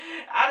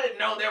I didn't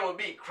know there would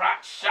be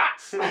crotch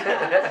shots.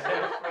 That's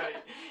so funny.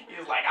 He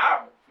was like,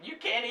 you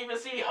can't even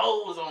see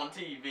hoes on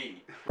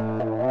TV.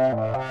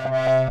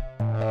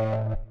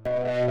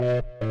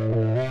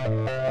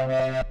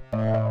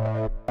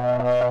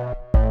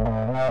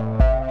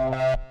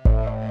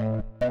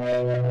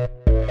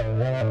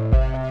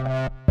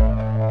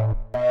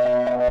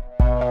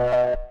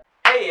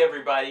 Hey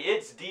everybody,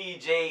 it's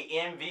DJ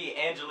MV,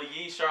 Angela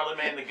Yee,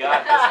 Charlemagne the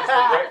God. This is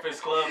the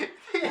Breakfast Club.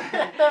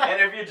 And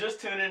if you're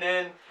just tuning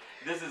in,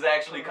 this is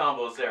actually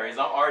Combo Series.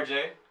 I'm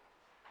RJ.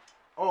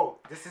 Oh,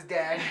 this is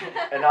Dan.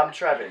 And I'm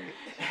Trevin.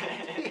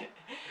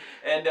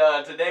 And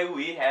today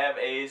we have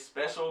a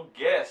special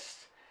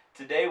guest.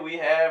 Today we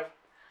have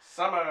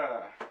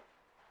Summer.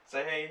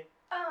 Say hey.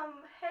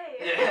 Hey.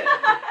 Yeah,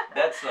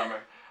 that's Summer.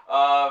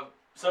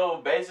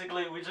 So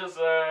basically we just,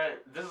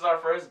 this is our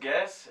first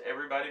guest.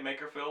 Everybody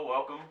make her feel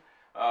welcome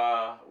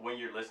when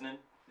you're listening.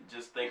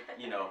 Just think,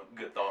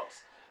 good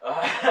thoughts.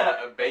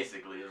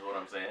 Basically is what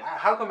I'm saying.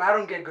 How come I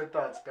don't get good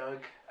thoughts,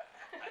 Doug?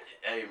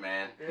 Hey,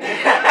 man.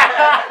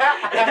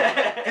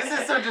 This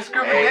is some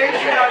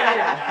discrimination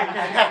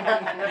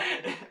on here.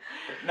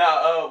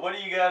 Now, what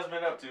have you guys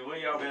been up to? What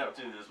y'all been up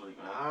to this week,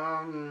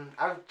 man?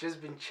 I've just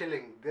been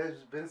chilling.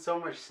 There's been so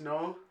much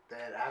snow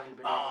that I haven't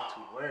been able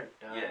to work,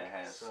 Doug. Yeah, it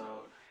has.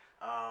 So,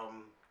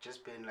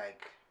 just been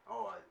like,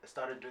 I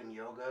started doing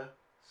yoga,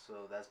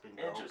 so that's been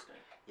dope. Interesting.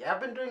 Yeah,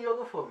 I've been doing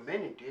yoga for a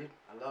minute, dude.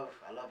 I love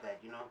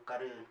that.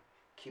 Gotta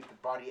keep the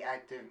body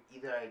active.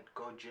 Either I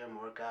go gym,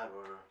 workout,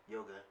 or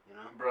yoga.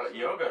 Bro,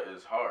 yoga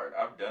is hard.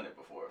 I've done it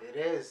before. It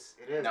is.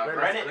 Now,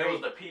 granted, it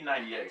was the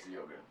P90X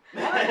yoga.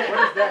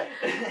 What is that?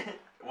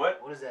 What?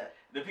 What is that?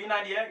 The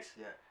P90X?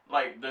 Yeah.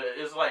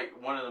 It's like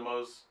one of the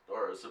most,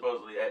 or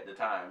supposedly at the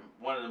time,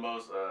 one of the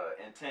most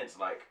intense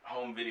like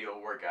home video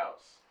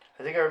workouts.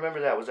 I think I remember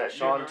that. Was that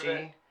Sean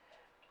T?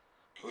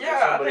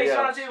 Yeah, I think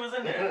Sean T was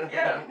in there.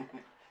 Yeah.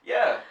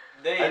 Yeah.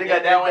 I think I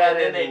did that and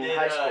then they did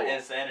high school.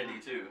 Insanity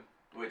too,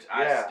 which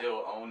I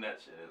still own.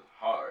 That shit is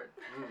hard.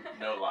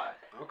 No lie.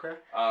 Okay.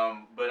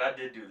 But I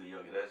did do the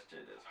yoga. That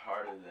shit is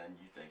harder than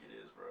you think it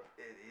is, bro.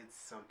 It's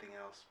something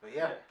else. But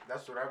yeah,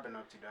 that's what I've been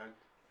up to, Doug.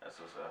 That's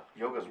what's up.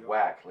 Yoga's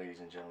whack,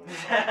 ladies and gentlemen.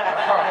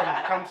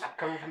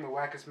 Coming from the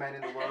wackest man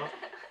in the world.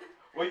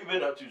 What you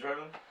been up to,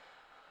 Trevor?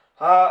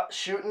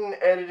 Shooting,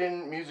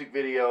 editing music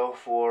video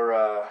for,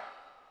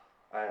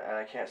 and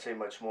I can't say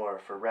much more,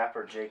 for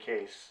rapper J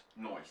Case.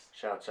 Noise.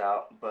 Shouts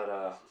out.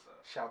 But,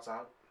 Shouts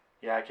out.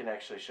 yeah, I can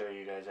actually show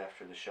you guys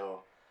after the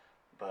show.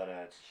 But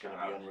it's going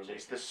to be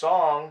unreleased. The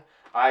song,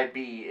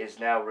 IB, is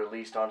now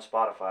released on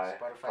Spotify.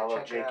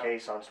 Follow J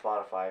Case on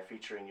Spotify,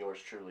 featuring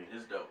yours truly.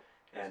 It's dope.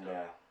 And,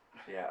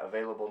 yeah,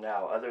 available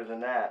now. Other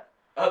than that.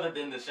 Other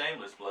than the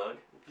shameless plug.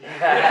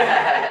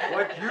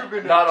 What you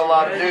been Not up a to,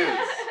 lot of man?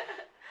 news.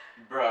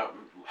 Bro,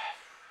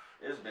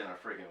 it's been a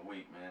freaking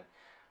week, man.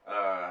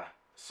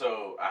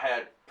 So I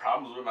had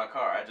problems with my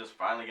car. I just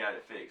finally got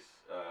it fixed.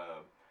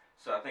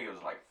 So I think it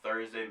was like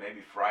Thursday,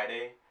 maybe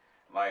Friday.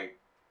 Like,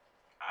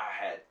 I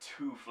had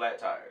 2 flat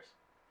tires.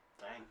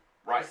 Dang.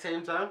 Right. At the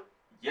same time?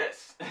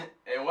 Yes.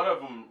 And one of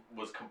them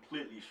was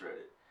completely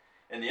shredded.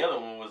 And the other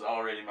one was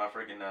already my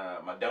freaking,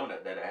 my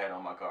donut that I had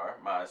on my car,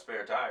 my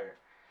spare tire.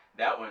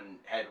 That one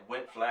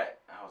went flat.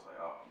 I was like,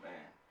 oh,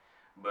 man.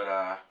 But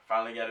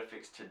finally got it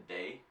fixed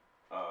today.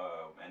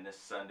 And this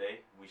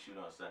Sunday, we shoot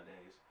on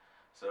Sundays.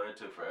 So it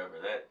took forever.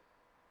 That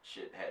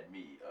shit had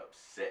me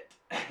upset.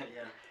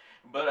 Yeah.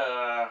 But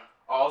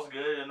all's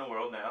good in the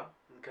world now.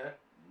 Okay.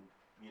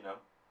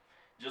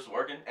 Just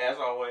working, as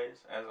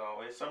always.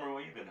 Summer,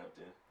 what you been up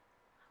to?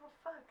 Oh,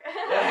 fuck.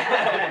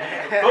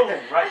 Boom,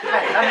 right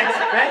there.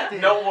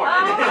 Unexpected. No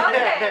warning.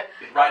 Okay.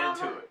 Right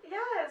into it.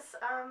 Yes.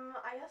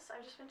 I guess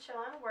I've just been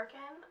chilling, working.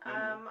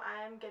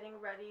 I'm getting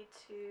ready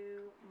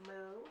to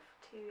move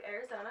to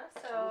Arizona,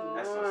 so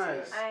That's so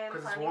nice. I am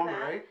Because it's planning warmer,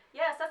 that. right?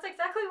 Yes, that's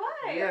exactly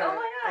why. Yeah. Oh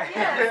my god,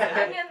 yes.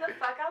 I'm getting the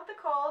fuck out the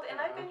cold, and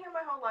I've been here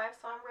my whole life,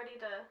 so I'm ready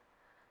to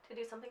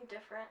do something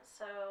different.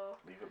 So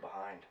Leave it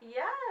behind.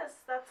 yes,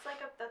 that's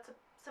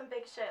some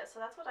big shit. So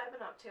that's what I've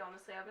been up to.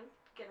 Honestly, I've been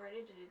getting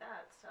ready to do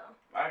that. So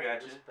I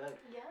got you. Respect.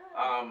 yeah.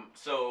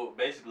 So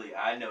basically,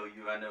 I know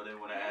you. I know they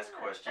want to ask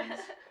questions.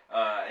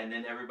 And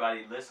then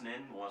everybody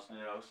listening wants to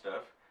know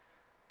stuff.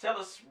 Tell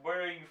us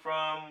where are you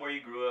from, where you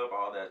grew up,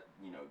 all that,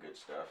 good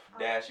stuff.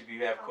 Dash, if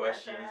you have all that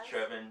questions, jazz.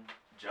 Trevin,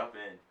 jump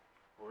in.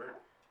 Word.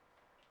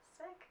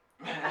 Sick.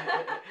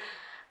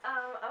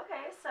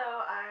 Okay, so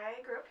I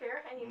grew up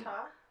here in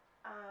Utah.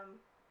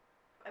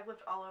 I've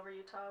lived all over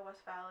Utah,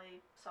 West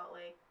Valley, Salt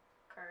Lake,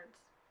 Kearns,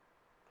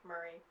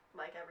 Murray,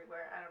 like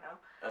everywhere. I don't know.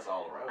 That's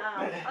all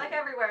around. Like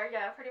everywhere,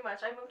 yeah, pretty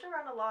much. I moved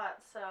around a lot,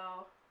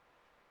 so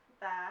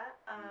that.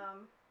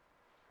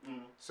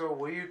 So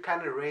were you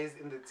kind of raised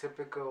in the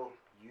typical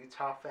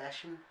Utah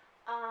fashion?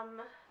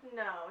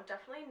 No,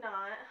 definitely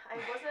not. I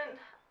wasn't.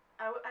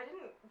 I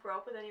didn't grow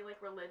up with any like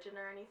religion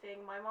or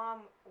anything. My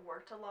mom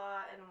worked a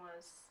lot and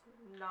was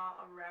not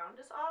around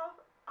as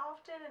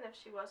often, and if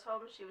she was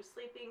home, she was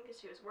sleeping because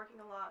she was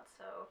working a lot.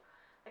 So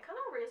I kind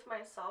of raised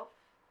myself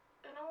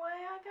in a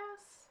way, I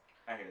guess.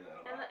 I hear that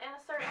a lot. In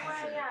a certain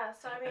way, yeah.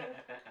 So I mean,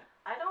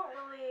 I don't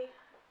really.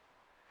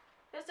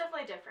 It was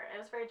definitely different. It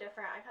was very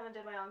different. I kind of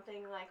did my own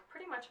thing like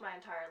pretty much my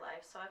entire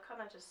life. So I've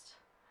kind of just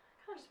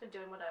been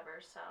doing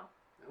whatever. So.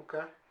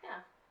 Okay.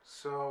 Yeah.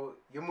 So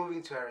you're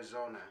moving to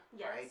Arizona,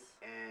 yes. right?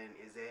 And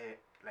is there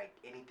like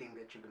anything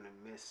that you're gonna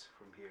miss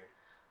from here?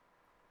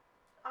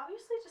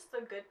 Obviously, just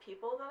the good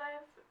people that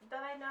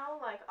I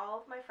know. Like all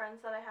of my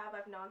friends that I have,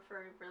 I've known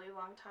for a really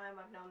long time.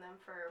 I've known them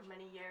for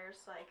many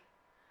years. Like.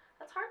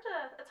 It's hard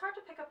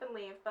to pick up and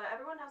leave, but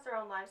everyone has their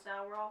own lives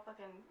now. We're all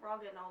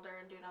getting older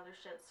and doing other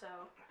shit, so.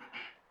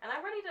 And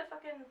I'm ready to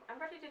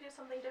do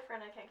something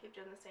different. I can't keep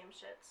doing the same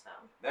shit, so.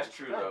 That's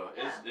true though.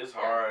 Yeah. It's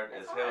hard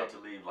It's as hell hard. to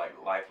leave like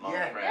lifelong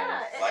Yeah. friends.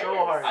 Yeah, like so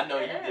hard. I know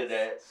It you did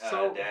that.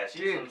 So, Dad,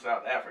 she's dude. from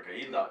South Africa.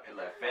 He left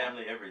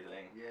family,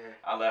 everything. Yeah.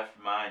 I left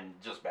mine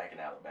just back in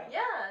Alabama.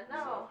 Yeah,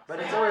 no. But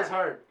it's Yeah. always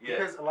hard Yeah.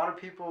 because a lot of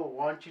people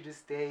want you to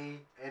stay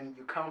and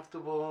you're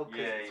comfortable because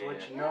Yeah, it's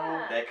what yeah. you know.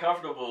 Yeah. That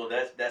comfortable,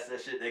 that's the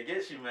shit that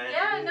gets you, man.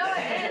 Yeah, no,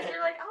 it is.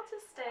 You're like, I'll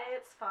just stay.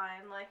 It's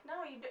fine. Like,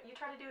 no, you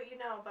try to do what you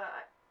know,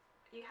 but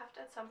you have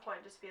to at some point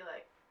just be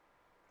like,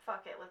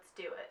 fuck it, let's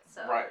do it.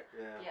 So. Right.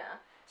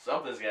 Yeah.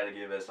 Something's got to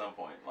give at some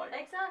point. Like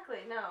Exactly.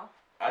 No.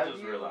 I Have just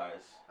you-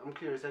 realized. I'm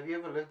curious. Have you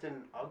ever lived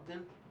in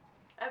Ogden?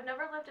 I've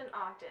never lived in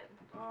Ogden.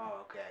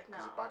 Oh, okay. Because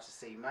I was No. about to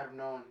say you might have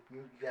known.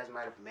 You guys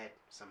might have met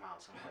somehow,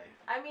 some way.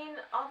 I mean,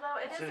 although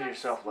it is Consider a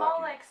yourself small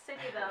lucky. like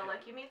city though,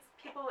 like you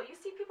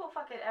see people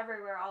fucking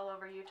everywhere all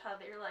over Utah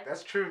that you're like,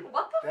 That's true.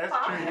 what the That's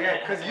fuck? true. Yeah,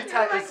 because You're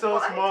Utah like, is so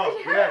what? small.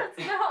 Yeah.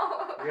 Yes,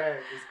 no. Yeah,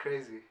 it's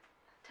crazy.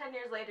 10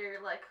 years later,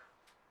 you're like,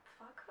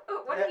 fuck.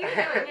 What are you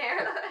doing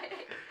here?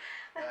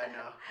 I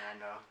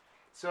know.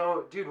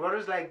 So, dude, what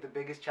was like the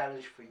biggest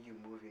challenge for you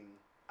moving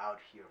out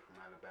here from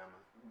Alabama?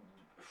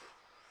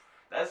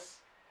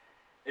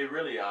 It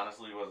really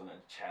honestly wasn't a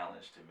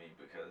challenge to me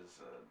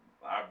because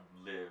I've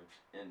lived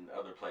in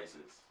other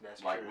places.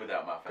 That's like true.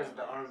 without my Because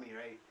family. of the army,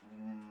 right?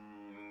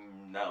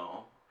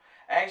 No,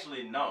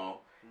 actually no.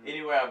 Mm.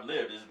 Anywhere I've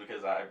lived is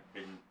because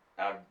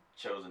I've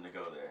chosen to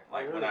go there.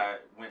 Like when Really? I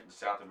went to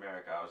South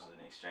America, I was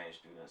an exchange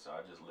student, so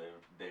I just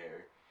lived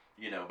there,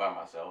 by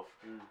myself.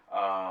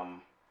 Mm.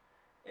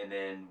 And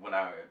then when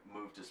I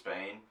moved to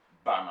Spain,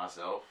 by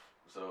myself.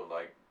 So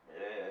like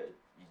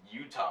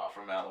Utah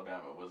from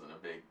Alabama wasn't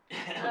a big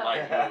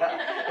like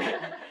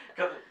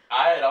because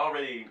I had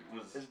already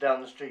It's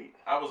down the street.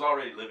 I was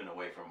already living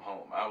away from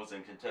home. I was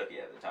in Kentucky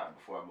at the time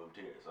before I moved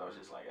here, so I was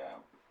just like,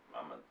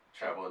 I'm gonna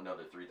travel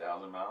another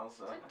 3,000 miles.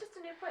 So. It's just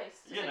a new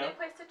place. Just You a know. new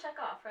place to check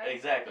off, right?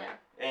 Exactly.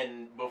 Yeah.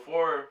 And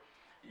before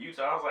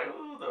Utah, I was like,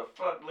 who the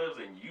fuck lives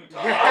in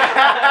Utah?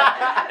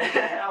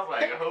 I was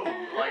like, who?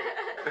 Like,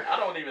 I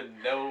don't even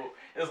know.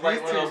 It's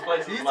like one of those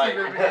places these like. two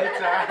live in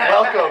Utah.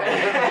 Welcome.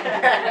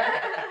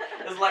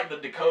 It's like the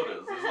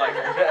Dakotas. It's like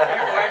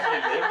people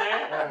actually live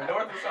there,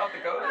 North and South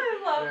Dakota.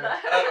 I love Yeah.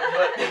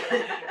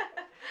 that.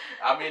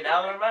 But I mean,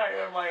 now that I'm out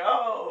here, I'm like,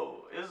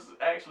 oh, it's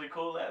actually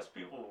cool ass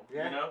people.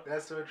 Yeah, You know.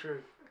 that's so true.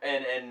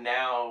 And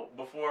now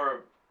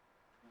before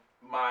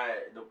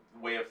the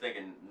way of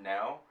thinking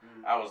now,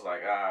 I was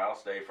like, I'll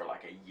stay for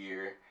like a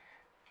year,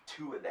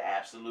 2 at the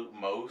absolute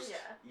most.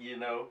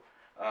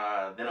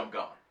 Yeah. Then I'm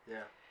gone.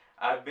 Yeah.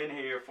 I've been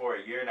here for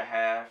a year and a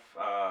half.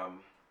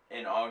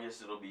 In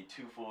August it'll be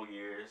 2 full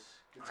years.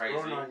 It's Crazy.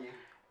 growing on you.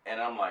 And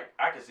I'm like,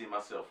 I can see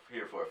myself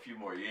here for a few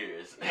more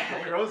years.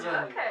 It grows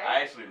on you. Okay.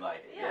 I actually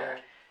like it. Yeah.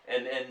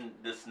 And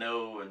the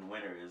snow and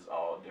winter is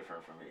all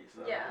different for me.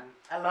 So. Yeah.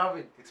 I love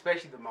it,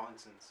 especially the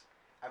mountains.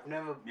 I've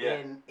never Yeah,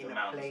 been in the a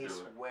mountains place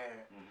do it.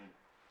 where Mhm.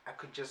 I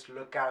could just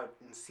look out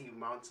and see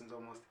mountains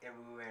almost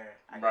everywhere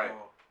I Right.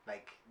 go.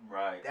 Like,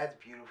 Right. that's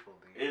beautiful,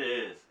 dude. It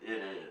is. It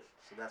is.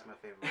 So that's my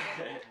favorite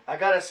one. I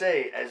gotta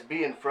say, as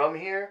being from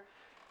here,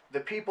 the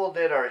people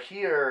that are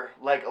here,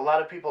 like a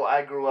lot of people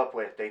I grew up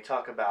with, they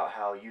talk about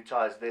how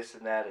Utah is this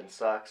and that and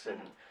sucks,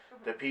 and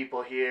the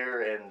people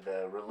here and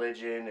the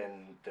religion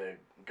and the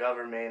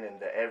government and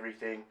the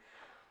everything.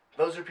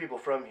 Those are people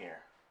from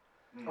here.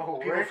 Oh, People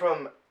where?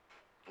 from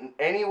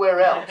anywhere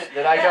else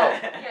that I know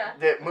Yeah.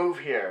 that move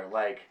here.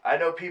 Like, I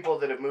know people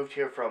that have moved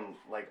here from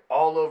like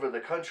all over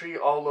the country,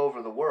 all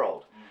over the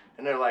world.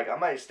 And they're like, I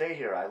might stay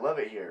here. I love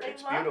it here. They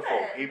It's love beautiful.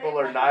 it. People They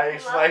are fucking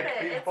nice. love Like, it.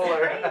 people It's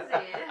are.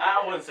 crazy.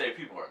 I wouldn't say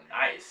people are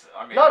nice.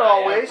 I mean, Not I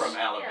always. am from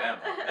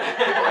Alabama.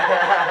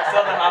 Yeah.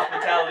 Southern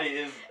hospitality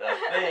is a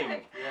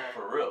thing Yeah.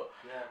 for real.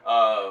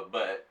 Yeah.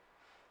 But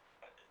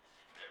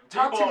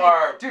Talk people to me,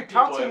 are dude. people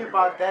Talk to me everywhere.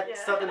 about that Yeah.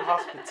 Southern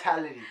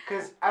hospitality,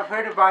 cause I've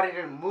heard about it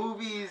in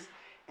movies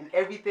and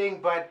everything,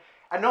 but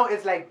I know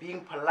it's like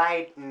being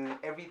polite and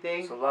everything.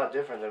 It's a lot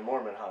different than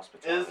Mormon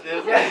hospitality.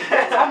 Is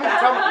Yeah, tell me,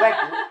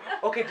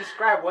 like, okay,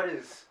 describe what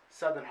is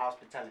Southern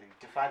hospitality.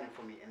 Define it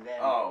for me, and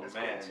then Oh, let's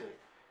man. go into it.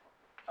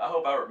 I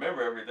hope I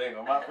remember everything,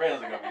 or my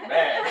friends are gonna be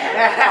mad.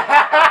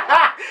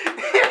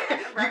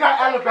 You got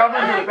Alabama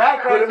in your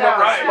back Put right him now. on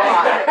the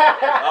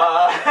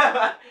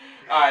spot.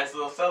 All right,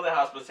 so Southern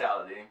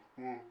hospitality.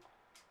 Mm.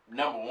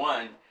 Number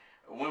one,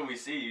 when we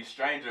see you,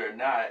 stranger or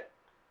not,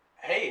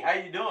 hey, how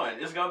you doing?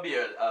 It's gonna be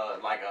a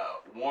like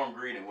a warm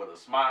greeting with a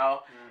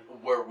smile,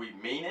 where we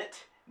mean it,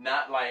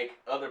 not like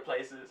other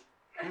places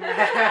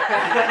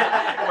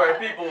where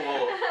people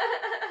will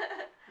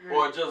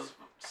or just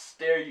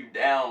stare you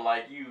down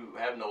like you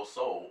have no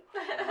soul.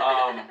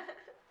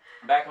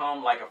 Back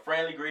home, like a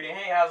friendly greeting,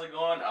 hey, how's it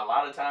going? A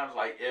lot of times,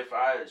 like if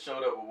I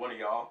showed up with one of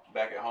y'all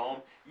back at home,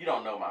 you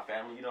don't know my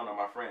family, you don't know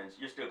my friends,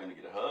 you're still gonna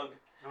get a hug.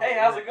 Hey,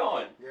 how's it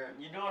going? Yeah.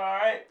 You doing all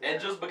right? Yeah.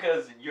 And just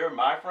because you're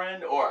my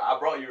friend or I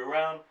brought you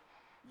around,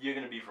 you're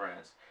gonna be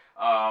friends.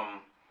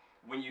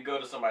 When you go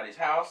to somebody's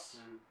house,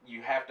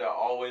 you have to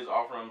always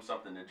offer them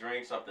something to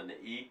drink, something to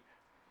eat.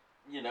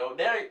 You know,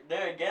 they're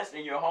a guest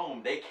in your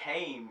home. They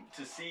came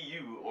to see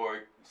you or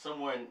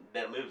someone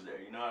that lives there.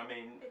 You know what I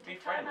mean? They Be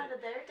take time friendly. out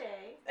of their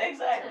day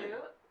Exactly. to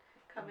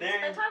come and They're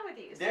spend time with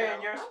you. They're so,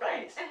 in your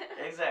okay. space.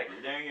 Exactly.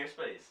 They're in your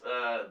space.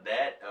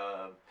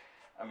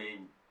 I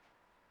mean,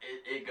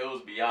 it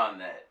goes beyond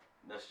that.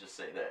 Let's just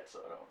say that so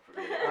I don't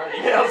forget it.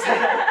 You know what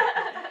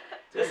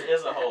I'm saying?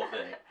 It's a whole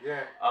thing.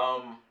 Yeah.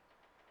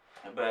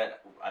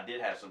 But I did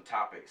have some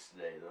topics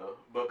today though.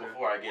 But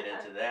before I get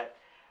into that,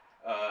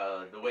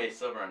 the way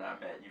Summer and I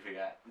met, you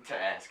forgot to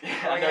ask.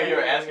 I know you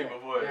were asking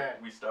before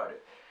we started.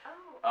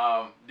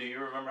 Oh. Do you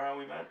remember how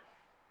we met?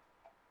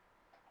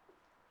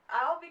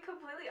 I'll be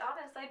completely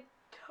honest. I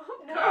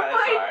don't know That's if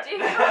I alright. do.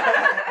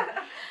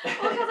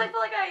 Well, because I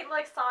feel like I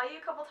saw you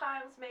a couple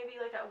times, maybe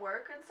like at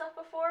work and stuff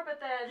before, but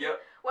then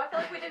Yep. well, I feel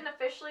like we didn't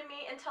officially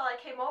meet until I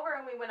came over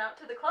and we went out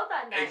to the club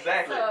that night.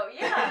 Exactly. So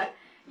yeah,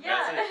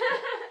 yeah. That's it.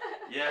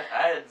 Yeah,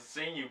 I had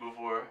seen you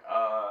before.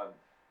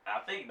 I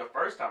think the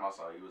first time I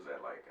saw you was at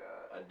like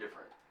a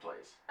different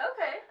place,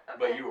 Okay.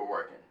 but you were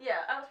working.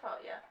 Yeah, I was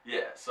probably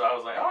Yeah, so I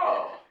was like,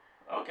 oh,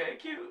 okay,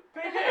 cute,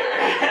 pink hair.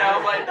 And I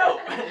was like,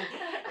 dope.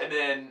 And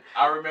then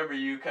I remember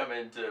you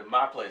coming to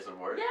my place of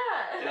work.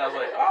 Yeah. And I was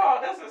like, oh,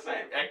 that's the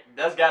same.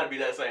 That's got to be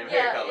that same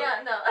hair color.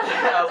 Yeah, no.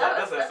 I was like,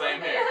 that's the definitely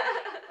same hair.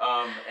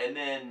 And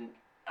then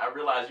I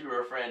realized you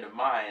were a friend of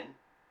mine,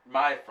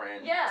 my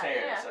friend,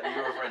 Terrence. Yeah.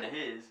 You were a friend of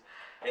his.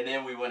 And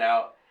then we went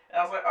out, and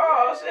I was like,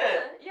 oh,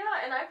 shit. Yeah,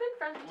 and I've been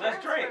friends with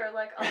Let's Terrence drink. for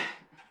like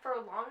for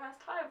a long ass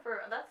time.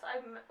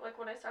 I'm like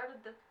when I started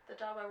the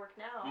job I work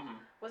now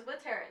was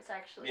with Terrence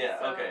actually. Yeah,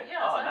 so, okay.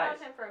 Yeah, Oh, so I've nice.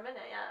 known him for a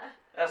minute. Yeah.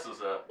 That's what's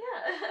up.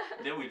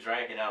 Yeah. Then we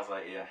drank, and I was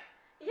like, yeah.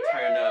 Yeah.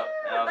 Turn up.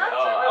 And I was like, that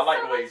oh, shit I was like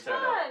so the way you much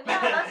turn fun. up.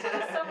 Yeah, that shit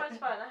was so much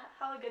fun.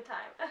 Hell a good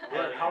time.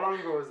 Wait, how long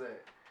ago was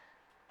that?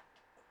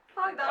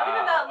 Fuck, not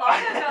even that long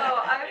ago.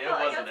 I It feel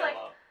like wasn't it's that like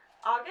long.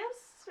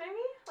 August,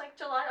 maybe? Like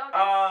July,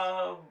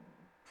 August?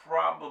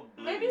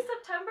 Probably. Maybe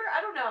September? I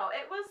don't know.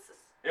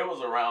 It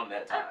was around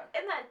that time.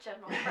 in that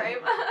general frame.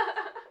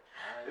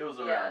 It was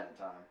around Yeah. that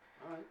time.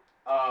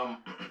 Alright.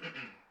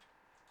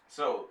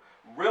 So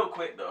real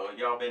quick though,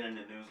 y'all been in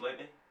the news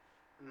lately?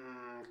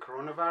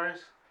 Coronavirus?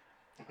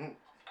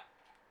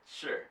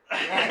 Sure.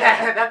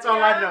 That's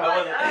all I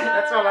know.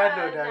 That's all I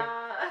know, Doug.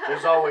 Nah.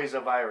 There's always a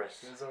virus.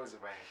 There's always a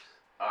virus.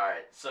 All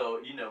right. So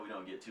you know we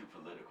don't get too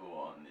political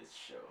on this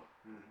show,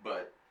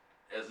 but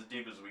as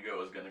deep as we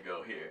go is gonna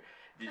go here.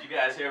 Did you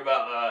guys hear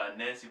about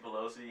Nancy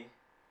Pelosi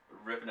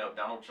ripping up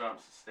Donald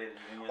Trump's State of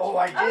the Union? Oh,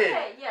 I did.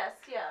 Okay, yes,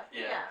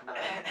 yeah. No,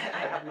 Okay. I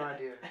have no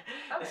idea.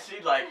 Okay.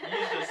 She like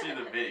you should see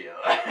the video.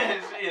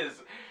 She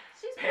is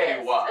She's petty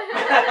pissed. wop.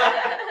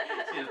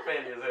 She is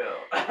petty as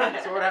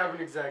hell. So what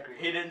happened exactly?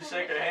 He didn't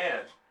shake her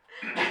hand.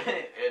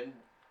 And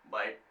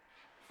like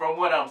from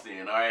what I'm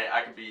seeing, alright,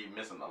 I could be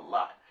missing a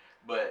lot.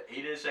 But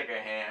he didn't shake her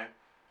hand.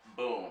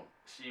 Boom.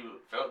 She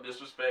felt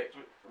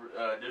disrespected.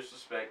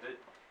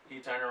 He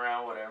turned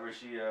around, whatever.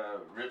 She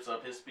rips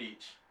up his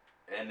speech.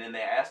 And then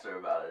they asked her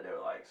about it. They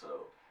were like,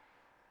 so,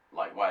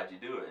 like, why'd you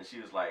do it? And she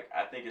was like,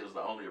 I think it was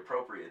the only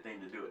appropriate thing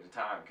to do at the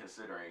time,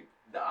 considering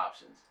the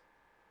options.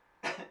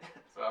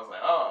 So I was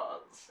like,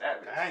 oh,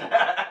 savage. Dang.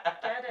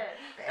 Get it.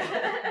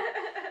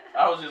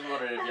 I was just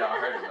wondering if y'all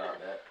heard about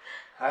that.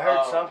 I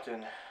heard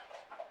something.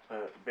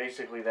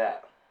 Basically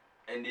that.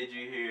 And did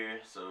you hear,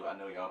 so I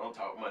know y'all don't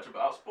talk much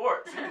about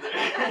sports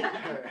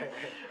either.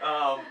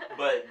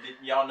 But did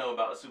y'all know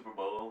about the Super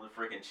Bowl? The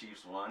freaking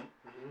Chiefs won.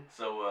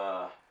 So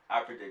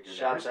I predicted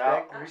Shouts that.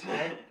 out.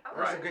 Respect. That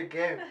was Right. a good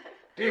game. It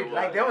Dude, was.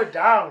 like they were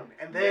down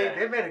and they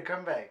Yeah. made a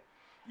comeback.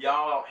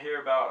 Y'all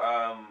hear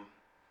about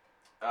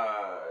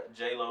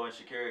J-Lo and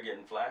Shakira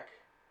getting flack?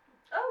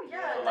 Oh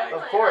yeah, For, like-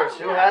 definitely. Of course,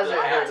 Oh, who yeah. hasn't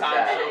The heard halftime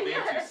that? show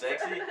being too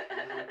sexy?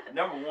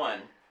 Number one,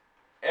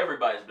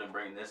 everybody's been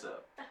bringing this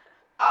up.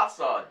 I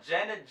saw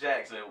Janet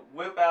Jackson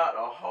whip out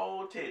a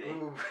whole titty.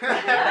 Ooh.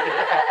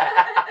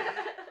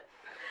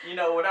 You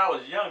know, when I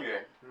was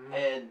younger,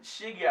 and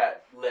she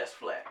got less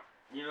flack.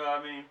 You know what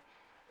I mean?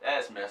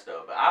 That's messed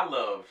up. But I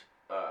loved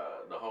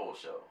the whole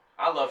show.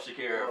 I love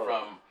Shakira Whoa.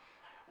 from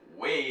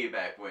way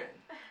back when,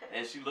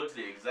 and she looks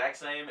the exact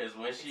same as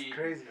when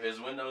crazy.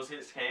 when those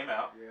hits came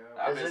out. Yeah.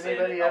 I've been Has saying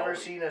anybody it all ever week.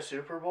 seen a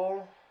Super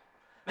Bowl?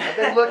 I've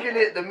been looking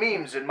at the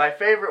memes, and my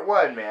favorite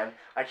one, man,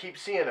 I keep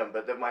seeing them,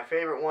 but my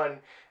favorite one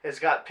has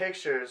got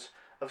pictures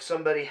of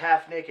somebody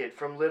half naked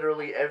from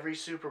literally every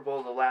Super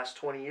Bowl the last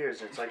 20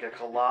 years. It's like a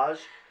collage,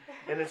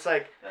 and it's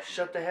like, That's-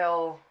 shut the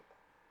hell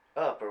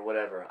up or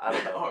whatever. I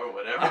don't know. Or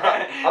whatever.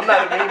 I'm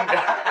not a meme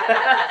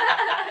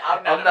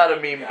god. I'm not a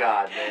meme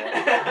god,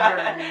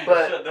 man.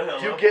 But Shut the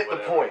hell you up, get the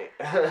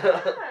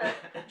whatever.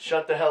 point.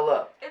 Shut the hell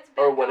up. It's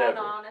been Or going whatever.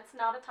 on. It's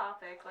not a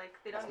topic. Like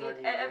they don't It's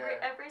need not even-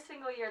 every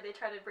single year they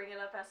try to bring it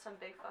up as some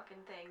big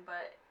fucking thing,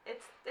 but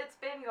it's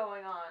been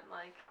going on.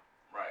 Like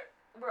Right.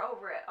 we're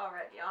over it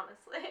already,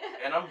 honestly.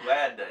 And I'm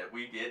glad that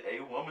we get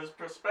a woman's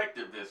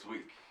perspective this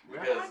week.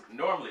 Because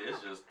normally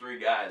it's just three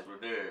guys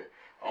with their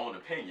own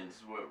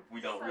opinions where we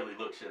don't really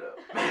look shit up.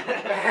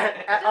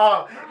 At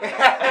all.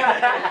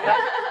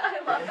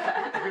 I love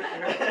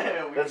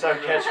that. That's our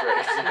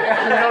catchphrase.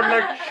 You don't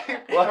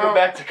look. Welcome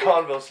back to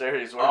Convo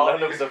series, where All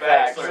none of these the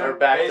facts are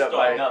backed based up on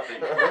by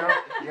nothing.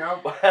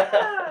 Yup.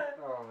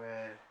 Oh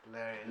man,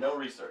 hilarious. No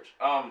research.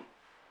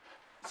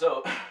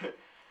 So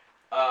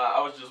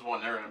I was just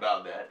wondering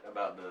about that,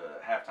 about the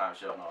halftime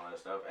show and all that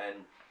stuff.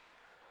 And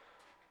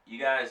you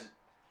guys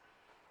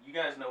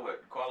know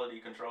what quality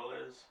control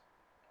is?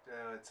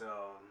 It's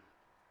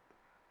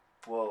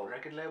Whoa.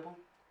 record label.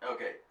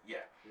 Okay, yeah.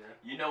 Yeah.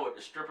 You know what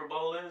the stripper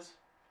bowl is?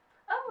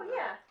 Oh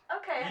yeah.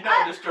 Okay. You know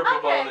what the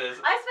stripper bowl is.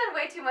 I spend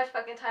way too much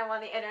fucking time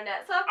on the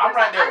internet, so of I'm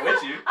course right there I with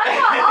saw, you. I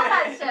saw all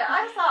that shit.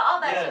 I saw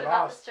all that Yeah. shit about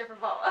the Lost. stripper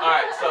bowl.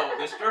 Alright, so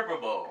the stripper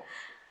bowl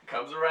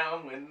comes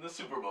around when the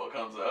Super Bowl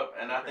comes up,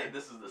 and I think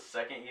this is the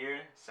second year.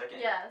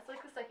 Yeah, it's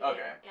like the second Okay.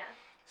 year. Yeah.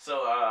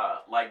 So,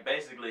 like,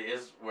 basically,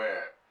 it's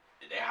where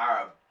they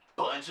hire a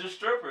bunch of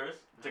strippers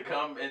to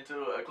come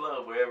into a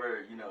club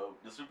wherever, you know,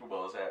 the Super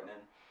Bowl is happening,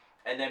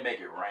 and then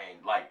make it rain.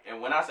 Like,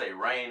 and when I say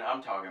rain,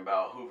 I'm talking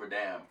about Hoover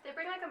Dam. They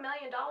bring like $1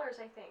 million, I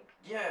think.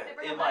 Yeah, They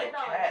bring in, $1 like,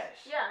 million. cash.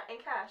 Yeah, in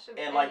cash.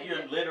 And, like,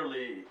 you're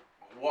literally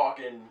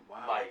walking,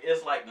 Wow. like,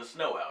 it's like the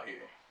snow out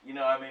here. You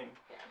know what I mean?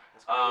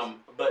 That's crazy.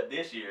 But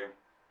this year,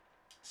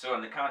 so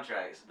in the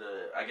contracts,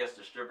 I guess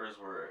the strippers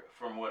were,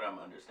 from what I'm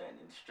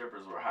understanding,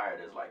 strippers were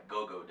hired as like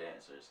go-go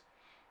dancers,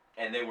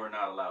 and they were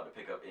not allowed to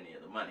pick up any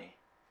of the money,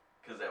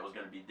 because that was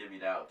going to be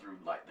divvied out through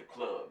like the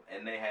club,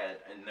 and they had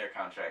in their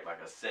contract like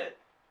a set,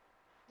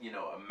 you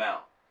know,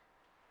 amount.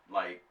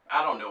 Like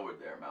I don't know what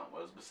their amount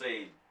was, but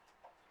say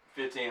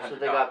 $1,500. So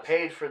they got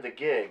paid for the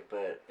gig,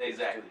 but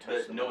Exactly, didn't touch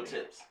but the no money.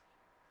 tips.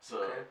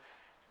 So Okay.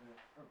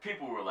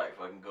 people were like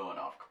fucking going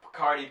off.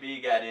 Cardi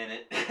B got in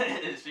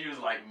it. She was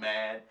like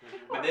mad. Mhm.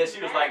 But then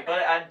she was like,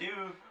 but I'd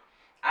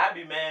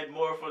be mad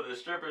more for the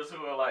strippers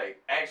who are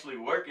like actually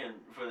working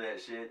for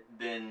that shit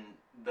than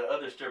the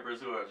other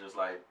strippers who are just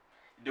like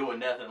doing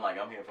nothing, like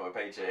I'm here for a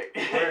paycheck.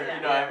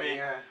 You know what I mean?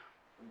 Yeah.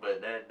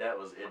 But that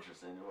was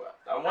interesting.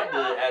 I wanted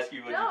to ask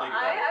you what you think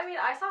about I it. mean,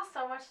 I saw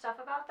so much stuff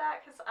about that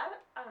because I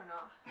don't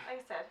know.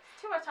 Like I said,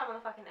 too much time on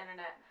the fucking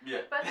internet.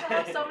 Yeah. But to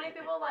have so many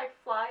people like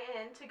fly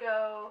in to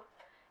go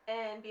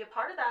and be a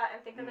part of that and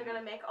think that they're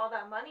gonna make all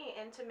that money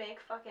and to make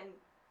fucking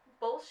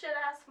bullshit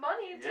ass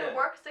money to Yeah.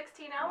 work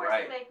 16 hours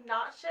Right. and make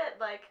not shit,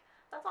 like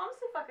that's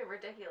honestly fucking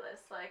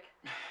ridiculous. Like,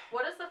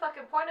 what is the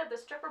fucking point of the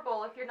stripper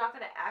bowl if you're not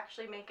gonna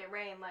actually make it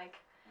rain? Like,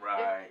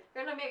 Right.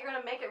 you're gonna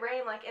make it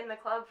rain like in the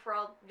club for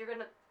all you're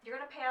gonna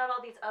pay out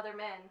all these other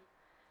men,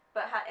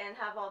 but and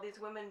have all these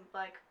women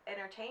like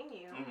entertain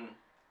you. Mhm.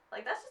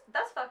 Like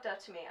that's fucked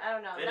up to me. I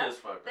don't know. It is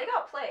fucked They up.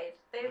 got played.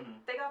 They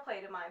Mhm. got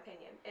played in my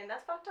opinion, and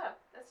that's fucked up.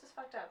 That's just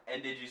fucked up.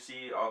 And did you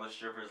see all the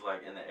strippers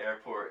like in the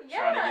airport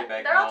Yeah, trying to get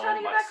back they're all home, trying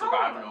to get like back home.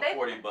 surviving on They-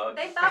 $40?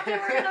 They thought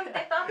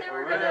they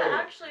were gonna Really?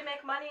 actually make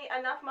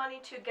enough money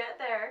to get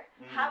there,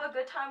 Mhm. have a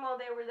good time while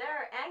they were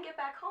there, and get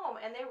back home.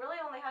 And they really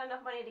only had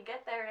enough money to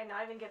get there and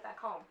not even get back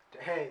home.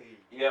 Hey.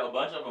 Yeah, a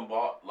bunch of them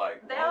bought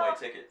like They one-way all-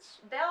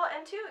 tickets. They all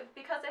and too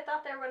because they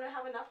thought they were gonna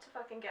have enough to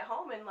fucking get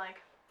home and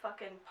like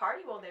fucking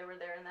party while they were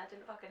there, and that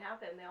didn't fucking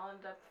happen. They all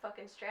ended up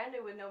fucking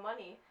stranded with no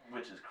money.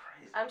 Which is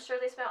crazy. I'm sure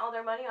they spent all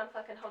their money on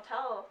fucking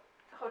hotel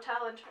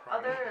and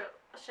other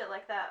shit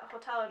like that,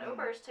 hotel and Mhm.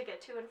 Ubers to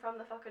get to and from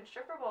the fucking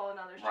stripper bowl and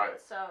other shit.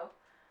 Right. So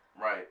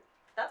Right.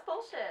 that's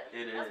bullshit.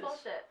 It That's is.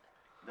 bullshit.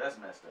 That's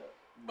messed up.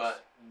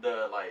 But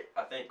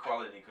I think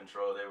quality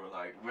control, they were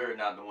like, we're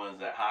not the ones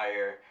that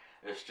hire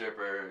the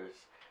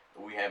strippers.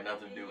 We have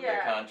nothing to do with their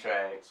Yeah.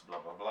 contracts, blah,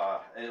 blah,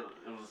 blah. It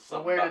was So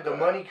something where about did the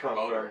money come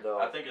promoter. from, though?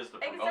 I think it's the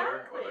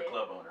promoter or the Exactly.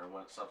 club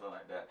owner, something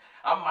like that.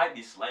 I might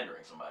be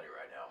slandering somebody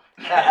right now.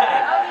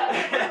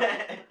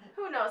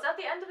 Who knows? At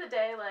the end of the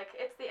day, like,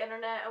 it's the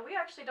internet, and we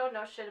actually don't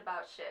know shit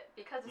about shit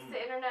because it's Mm.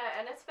 the internet,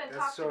 and it's been That's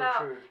talked so about.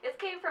 true. It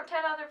came from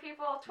 10 other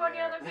people, 20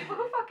 Yeah. other people.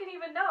 Who fucking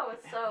even knows?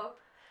 So,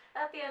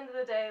 at the end of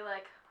the day,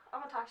 like, I'm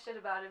gonna talk shit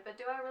about it, but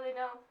do I really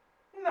know?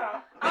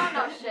 No. I don't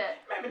know shit.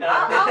 Maybe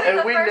I'll not. be And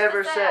the we first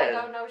never to say said.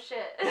 I don't know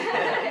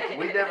shit.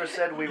 We never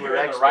said we You're were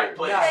in the experts. right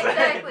place.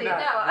 Exactly, No,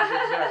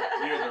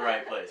 no. You're in the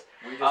right place.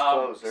 We just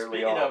closed early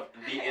Speaking on. of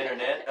the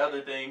internet,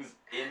 other things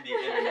in the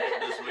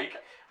internet this week,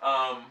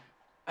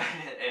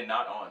 and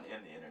not on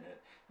in the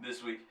internet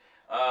this week,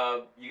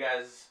 you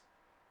guys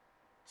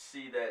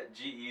see that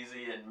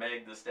G-Eazy and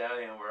Meg Thee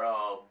Stallion were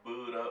all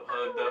booed up,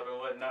 hugged up, and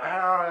whatnot?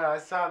 I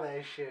saw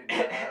that shit.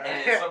 And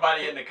then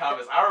somebody in the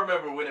comments, I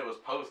remember when it was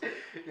posted,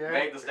 Yeah.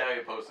 Meg Thee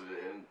Stallion posted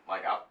it, and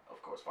like,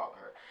 of course, follow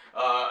her.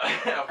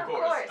 Of Of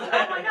course. course.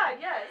 Oh my god,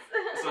 yes.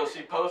 So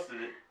she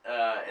posted it,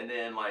 and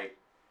then like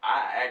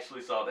I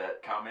actually saw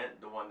that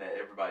comment, the one that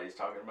everybody's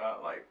talking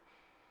about, like,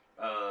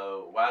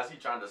 why is he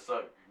trying to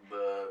suck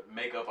the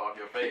makeup off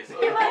your face? He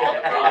All the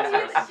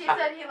bronzer. she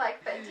said he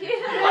liked Fenty. He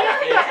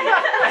liked Fenty.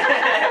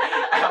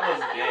 I was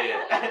dead.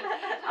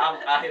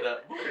 I hit a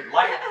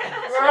like.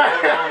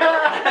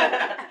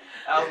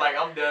 I was like,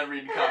 I'm done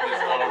reading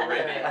comments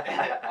already.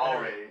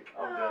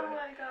 I'm done. Oh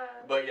my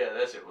god. But yeah,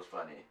 that shit was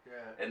funny.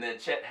 Yeah. And then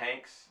Chet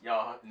Hanks,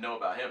 y'all know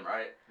about him,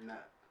 right? No.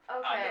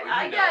 Okay.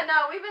 I know, you Yeah, know.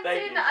 no, we've been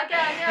Thank seeing you.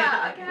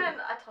 again.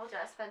 I told you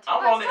I spent too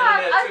I'm much on the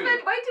time. internet, I too.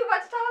 spent way too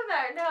much time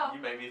there. No.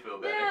 You made me feel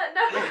better. Yeah,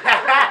 no.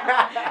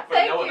 For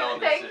Thank knowing you, all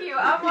this thank shit. you.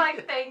 I'm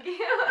like, thank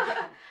you.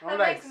 I'm That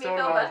like makes me so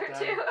feel lost, better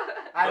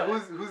dog.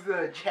 too. Who's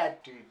the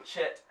chat dude?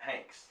 Chet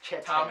Hanks.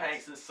 Chet Tom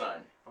Hanks. Hanks' son.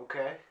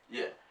 Okay.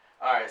 Yeah.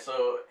 Alright,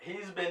 so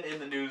he's been in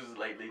the news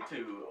lately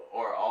too,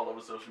 or all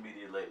over social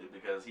media lately,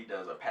 because he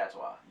does a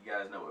patois. You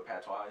guys know what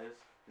patois is?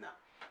 No.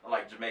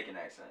 Like Jamaican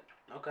accent.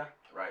 Okay.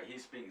 Right, he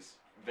speaks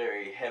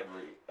very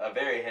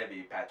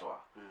heavy patois.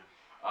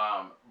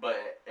 Mm.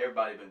 But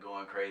everybody been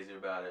going crazy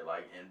about it,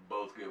 like in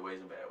both good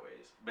ways and bad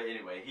ways. But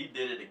anyway, he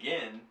did it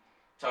again,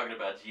 talking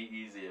about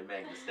G-Eazy and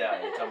Meg Thee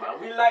Stallion, talking about,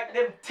 we like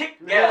them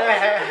tick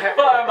gals,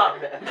 fire up.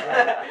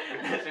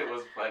 That shit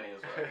was funny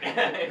as fuck.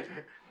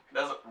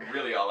 That's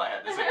really all I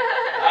had to say.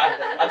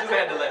 I just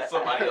had to let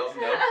somebody else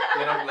know,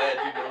 and I'm glad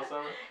you know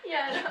something.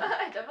 Yeah, no,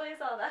 I definitely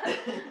saw that.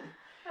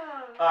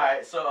 Oh.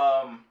 Alright,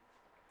 so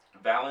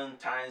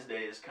Valentine's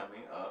Day is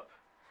coming up.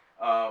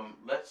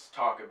 Let's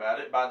talk about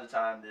it. By the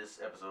time this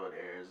episode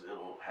airs,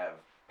 it'll have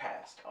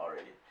passed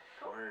already.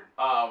 Word.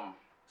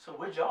 So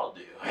what'd y'all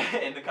do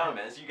in the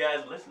comments? You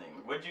guys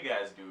listening? What'd you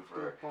guys do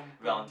for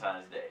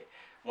Valentine's Day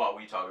while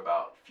we talk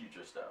about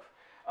future stuff?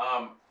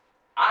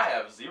 I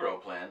have zero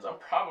plans.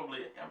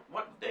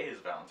 What day is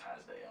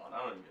Valentine's Day on?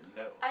 I don't even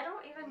know. I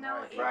don't even know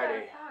either.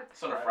 Friday. Fuck.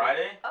 It's on a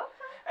Friday?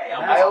 Okay. Hey,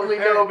 Nice. I only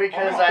know prepared.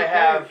 because Almost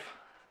prepared.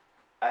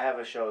 I have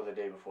a show the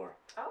day before.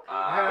 Okay.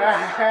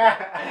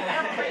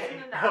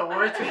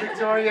 Word to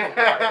Victoria.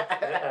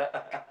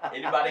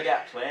 Anybody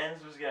got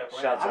plans? Who's got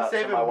plans? Shouts I'm out to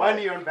saving my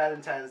money wife. on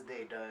Valentine's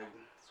Day, Doug.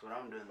 That's what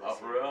I'm doing this Oh,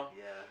 for year. real?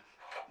 Yeah.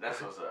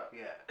 That's what's up.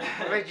 Yeah.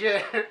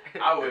 Legit.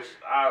 I wish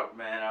I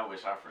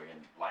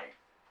freaking like.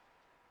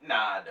 Nah,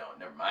 I don't.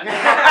 Never mind. I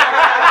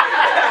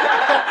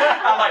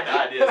like the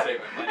idea of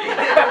saving money.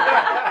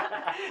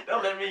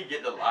 Don't let me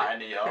get the line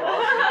to y'all.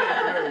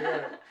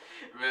 Yeah.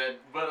 Man,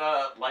 but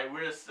like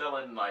we're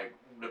selling like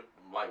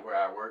where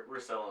I work, we're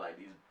selling like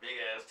these big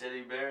ass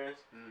teddy bears,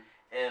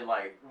 and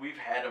like we've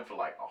had them for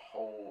like a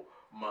whole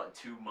month,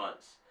 2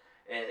 months,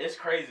 and it's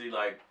crazy.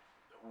 Like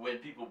when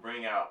people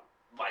bring out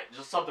like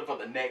just something for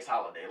the next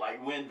holiday,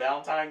 like when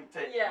Valentine's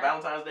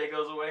Day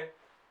goes away.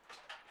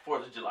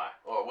 4th of July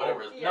or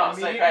whatever. Yeah. No,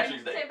 St.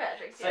 Patrick's Day. St.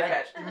 Patrick's. St.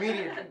 Yeah. Patrick's.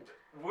 Immediately.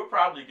 We're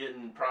probably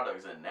getting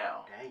products in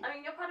now. Dang. I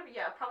mean, you'll probably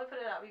put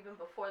it out even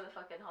before the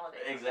fucking holiday.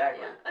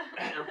 Exactly.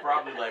 Yeah. They're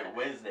probably like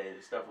Wednesday.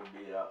 The stuff will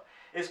be out.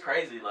 It's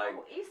crazy. Like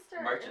Easter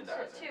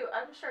merchandising. and shit too.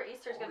 I'm sure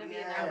Easter's gonna be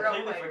in yeah. there real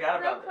completely quick.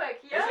 forgot real about quick.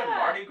 that. Yeah. Is it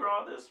Mardi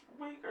Gras this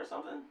week or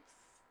something?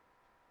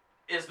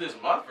 It's this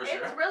month for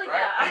sure. It's really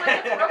right? I'm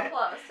like it's real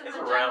close It's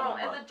around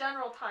the in month. the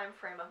general time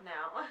frame of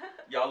now.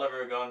 Y'all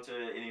ever gone to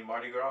any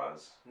Mardi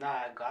Gras? Nah,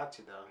 I got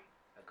to though.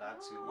 I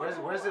got to. Oh, Where's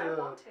I it?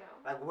 want to.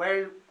 Like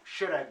where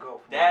should I go?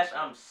 For Dash, Mardi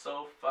Gras? I'm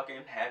so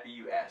fucking happy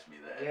you asked me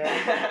that.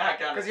 Yeah. I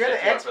kinda Because you're the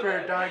set you up for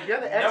expert, that. dog.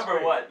 You're the expert.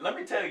 Number one, let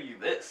me tell you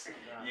this.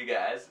 Yeah. You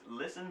guys,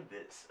 listen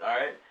this,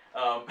 alright?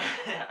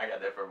 I got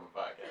that from a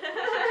podcast. This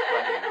is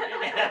funny to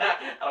me.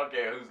 I don't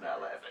care who's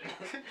not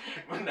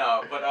laughing.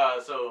 No, but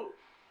so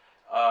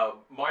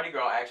Mardi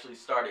Gras actually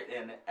started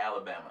in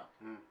Alabama.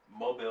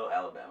 Mobile,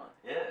 Alabama.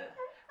 Yeah.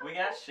 We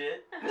got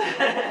shit.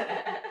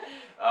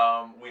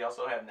 We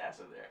also have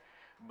NASA there.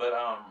 But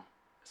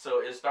so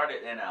it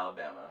started in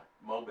Alabama.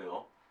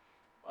 Mobile.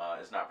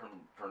 It's not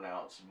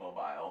pronounced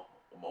mobile.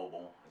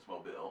 Mobile. It's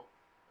mobile.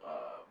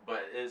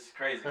 But it's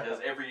crazy because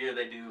every year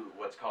they do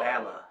what's called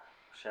Bama.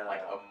 Shout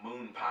like out. a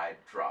moon pie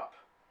drop,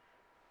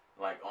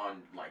 like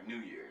on like New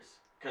Year's,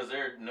 because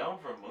they're known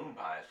for moon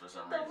pies for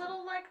some The reason.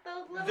 little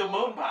The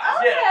moon pies,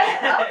 Okay,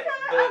 yeah. okay.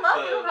 I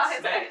love moon pies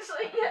snacks.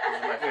 actually. Those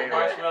are my Yeah. favorite.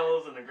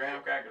 Marshmallows and the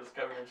graham crackers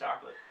covered in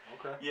chocolate.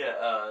 Okay.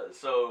 Yeah.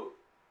 So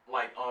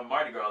like on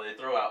Mardi Gras, they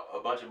throw out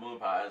a bunch of moon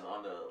pies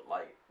on the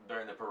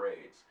during the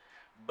parades.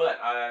 But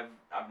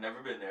I've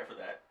never been there for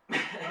that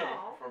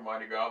Aw. for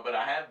Mardi Gras. But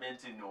I have been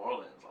to New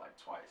Orleans like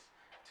twice,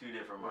 2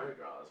 different Mardi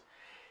Gras.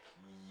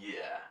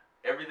 Yeah,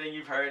 everything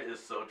you've heard is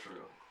so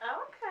true.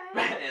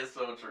 Okay. It's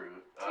so true.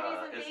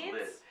 Titties and it's beads?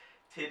 lit.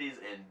 Titties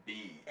and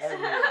beads.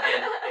 Everything.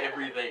 And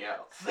everything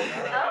else.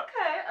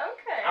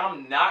 Okay.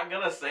 I'm not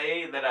gonna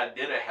say that I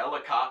did a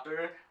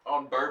helicopter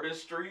on Bourbon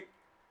Street.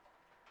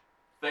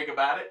 Think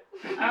about it.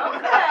 Okay.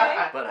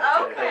 But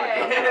I did a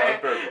helicopter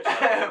on Bourbon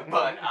Street.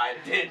 But I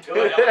did do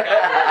a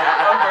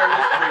helicopter on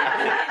Bourbon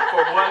Street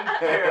for 1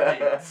 pair of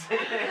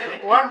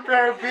beads. One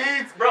pair of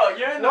beads. Bro,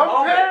 you're in the One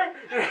moment.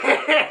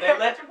 pair. They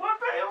let you 1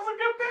 pair. It was a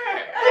good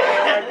pair.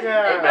 Oh my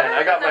Yeah. Hey, man,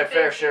 I got The my big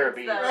fair share of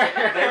beans, beans.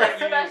 though. They let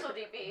you-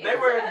 Specialty beans. They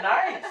were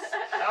nice.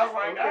 I was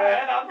like, Okay.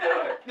 alright, I'll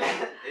do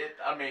it.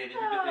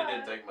 It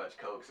didn't take much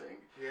coaxing.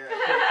 Yeah.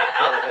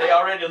 They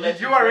already let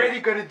you. You already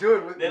drink. gonna do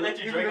it. With, They let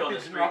you even drink if on the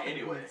it's street not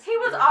anyway. beans. He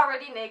was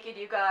already naked,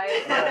 you guys.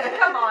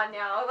 Come on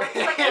now. Like,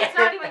 he's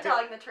not even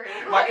telling the truth.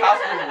 My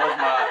costume was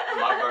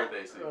my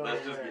birthday suit.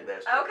 Let's just get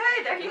that straight. Okay,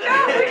 there you go.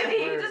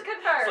 He just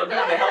confirmed. So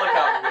doing the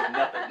helicopter was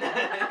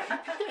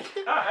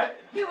nothing. Alright.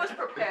 He was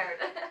prepared.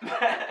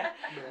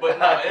 But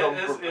no, Come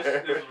it's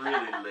prepared.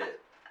 really lit.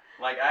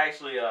 Like I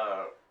actually,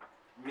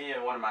 me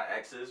and one of my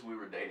exes, we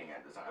were dating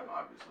at the time,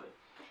 obviously.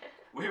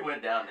 We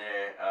went down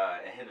there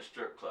and hit a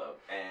strip club,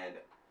 and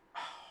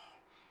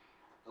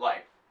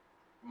like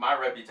my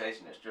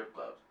reputation at strip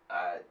clubs,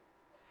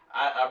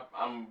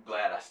 I'm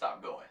glad I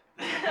stopped going.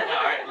 All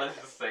right, let's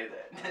just say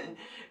that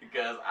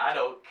because I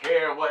don't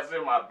care what's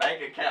in my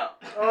bank account.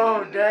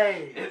 Oh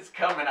dang. It's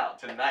coming out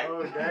tonight.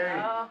 Oh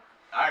dang. Oh.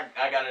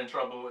 I got in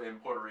trouble in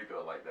Puerto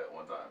Rico like that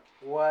one time.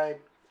 What?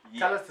 Yeah.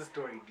 Tell us the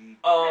story, D.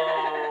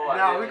 Oh,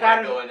 No, I we didn't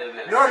gotta- go into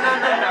this.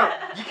 No.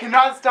 You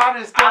cannot start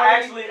a story. I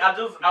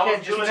was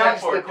can't doing just that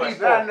teach for a the question.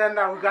 people.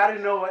 No. We gotta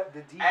know what the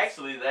deets.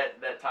 Actually,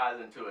 that ties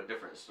into a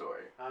different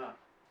story Uh,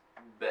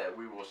 that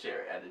we will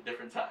share at a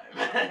different time.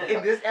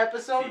 in this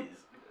episode. Tease.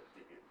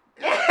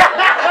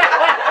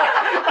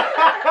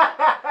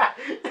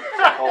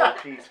 Whole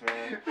piece,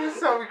 man. This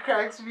song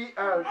cracks me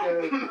up,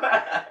 dude.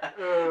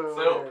 Oh,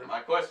 So man. my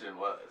question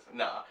was,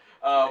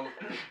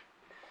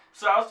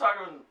 so I was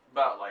talking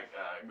about like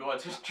going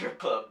to a strip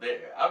club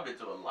there. I've been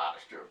to a lot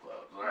of strip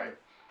clubs, right?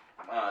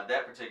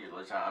 That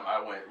particular time,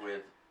 I went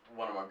with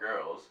one of my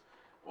girls.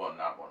 Well,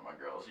 not one of my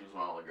girls. She was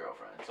my only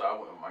girlfriend. So I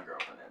went with my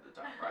girlfriend at the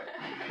time, right?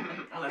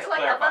 Let's You're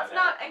like, clarify let's that.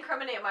 not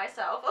incriminate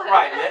myself.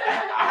 Right.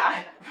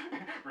 I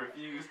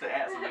refuse to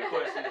answer the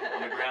question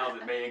on the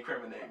grounds it may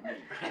incriminate me.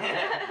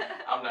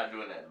 I'm not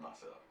doing that to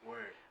myself.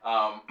 Word.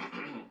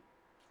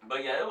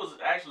 But yeah, it was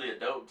actually a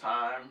dope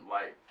time.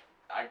 Like,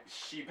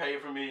 she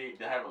paid for me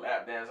to have a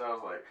lap dance. I was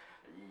like,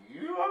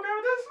 you okay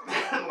with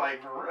this?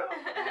 Like, for real?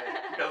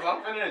 Because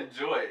I'm finna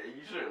enjoy it.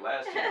 You should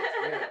last chance.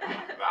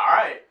 All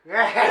right.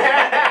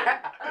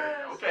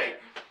 Okay.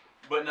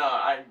 But no,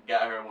 I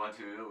got her one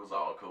too. It was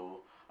all cool.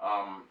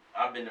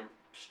 I've been to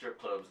strip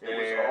clubs It was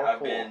there. all I've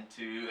cool. been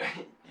to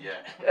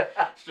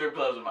strip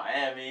clubs in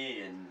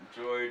Miami and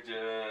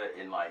Georgia,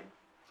 in like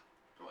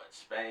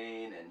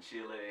Spain and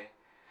Chile.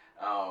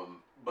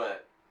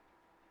 But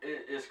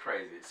it's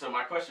crazy. So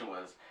my question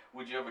was,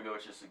 would you ever go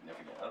with your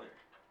significant other?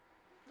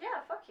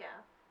 Yeah, fuck yeah.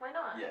 Why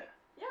not? Yeah.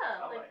 Yeah,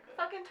 I like like that.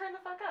 fucking turn the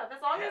fuck up. As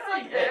long as Hell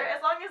like yeah.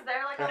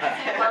 they're like on the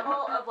same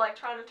level of like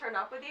trying to turn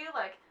up with you,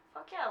 like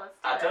fuck yeah, let's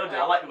do I it. told you,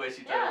 I like the way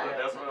she told Yeah. it.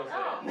 That's what I'm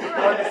saying. No.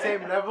 We're on the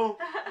same level.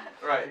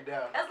 Right.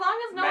 Down. As long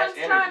as no Match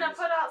one's trying to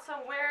energies. put out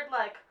some weird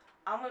like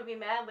I'm gonna be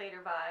mad later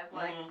vibe,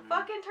 like Mhm.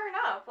 fucking turn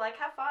up, like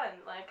have fun,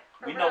 like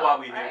for We know real, why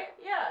we here. right?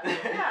 Yeah,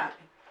 yeah.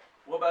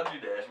 What about you,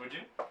 Dash? Would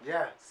you?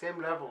 Yeah,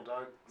 same level,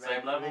 dog.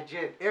 Same level?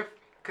 Legit.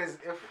 Cause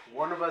if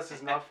one of us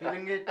is not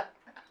feeling it,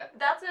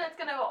 That's when it's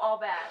gonna go all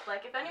bad.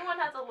 Like if anyone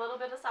has a little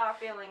bit of sour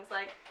feelings,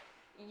 like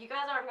you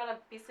guys aren't gonna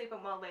be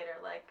sleeping well later.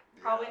 Like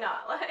probably Yeah.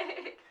 not.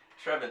 Like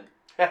Trevin,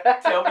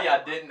 tell me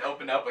I didn't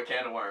open up a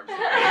can of worms.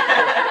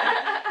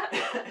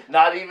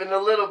 Not even a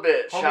little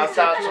bit. Homie Shouts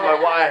said out to you my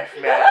are- wife,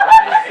 man.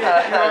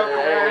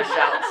 Hey,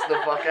 shouts the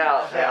fuck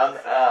out, man.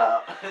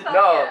 Fuck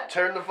No, yeah.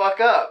 turn the fuck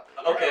up.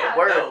 Okay. Yeah.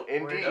 Word, dope.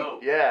 indeed.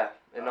 Dope. Yeah,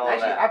 and all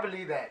actually, I that.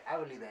 believe that.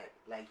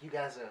 Like you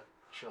guys are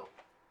chill.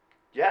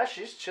 Yeah,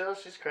 she's chill.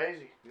 She's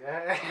crazy.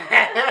 Yeah.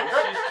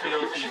 She's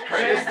chill. She's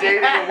crazy. She's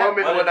dating a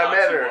woman What when an I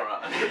met her.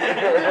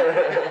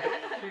 oxymoron.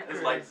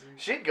 It's like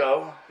She'd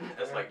go.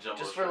 it's like jumbo.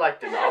 Just for shrimp. like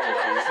the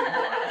novelties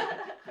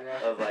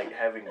Yeah. of like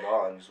having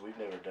gone. 'Cause we've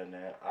never done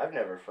that. I've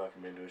never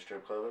fucking been to a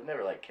strip club. I've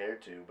never like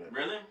cared to, but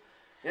Really?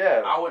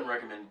 yeah. I wouldn't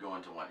recommend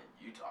going to one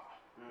in Utah.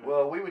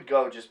 Well, we would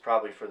go just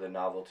probably for the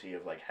novelty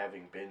of like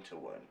having been to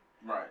one.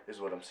 Right. Is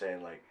what I'm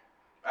saying. Like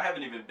I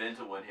haven't even been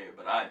to one here,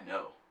 but I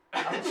know.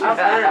 I've heard-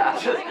 I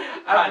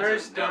I've heard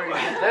just know. stories.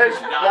 there's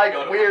Do not like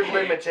go to weird one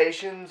here.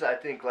 limitations. I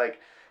think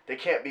like they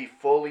can't be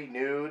fully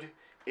nude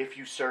if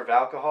you serve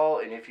alcohol,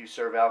 and if you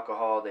serve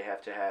alcohol, they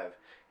have to have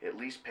at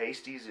least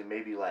pasties and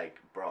maybe like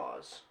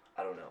bras.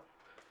 I don't know.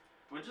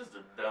 Which is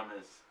the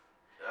dumbest.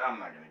 I'm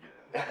not gonna get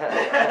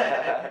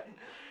into it.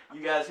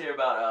 You guys hear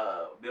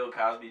about Bill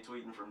Cosby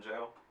tweeting from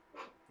jail?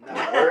 No.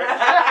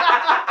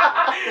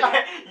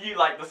 You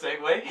like the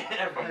segue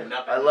from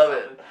nothing. I to love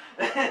it.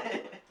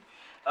 something.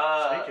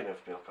 Speaking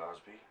of Bill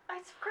Cosby,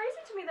 It's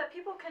crazy to me that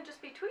people can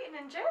just be tweeting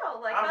in jail.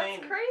 Like I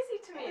that's mean, crazy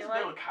to me. it's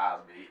Like Bill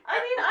Cosby. I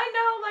mean, I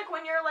know like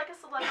when you're like a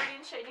celebrity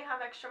and shit and you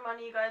have extra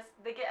money, you guys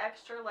they get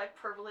extra like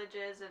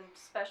privileges and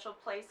special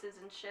places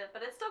and shit.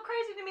 But it's still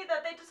crazy to me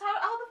that they just how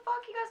the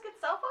fuck you guys get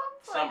cell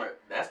phones? Like, Summer,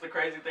 that's the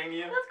crazy thing to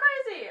you? That's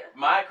crazy.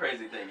 My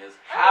crazy thing is,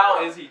 I how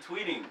know. is he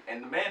tweeting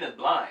and the man is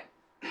blind?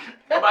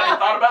 Nobody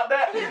thought about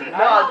that?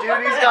 no,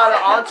 dude, he's got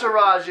an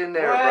entourage in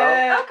there, bro.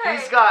 What?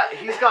 Okay.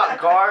 He's got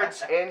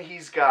guards and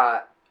he's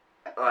got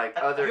like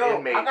other Yo,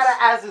 inmates, I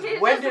gotta ask this. He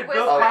When just did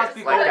Bill whispers.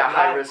 Cosby go like the blind,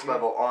 high risk dude?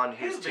 level on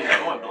He's his been team.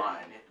 going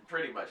blind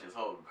pretty much his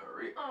whole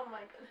career. Oh my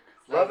goodness.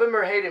 Love him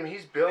or hate him,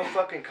 he's Bill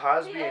fucking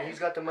Cosby, He and is. he's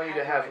got the money I to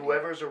had no have idea.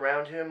 whoever's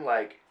around him,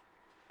 like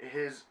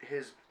his,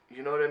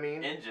 you know what I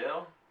mean? In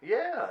jail,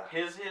 Yeah.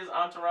 his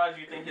entourage.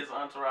 You think his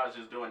entourage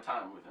is doing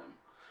time with him?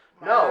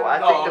 No, I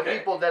Oh, think okay. the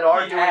people that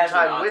are He doing has an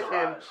time with him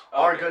entourage.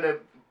 are Okay. gonna,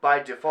 by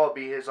default,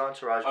 be his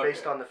entourage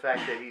based Okay. on the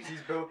fact that he's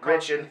He's Bill Cosby.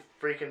 rich and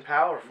freaking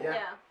powerful.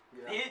 Yeah.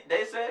 Yeah.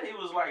 They said he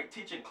was like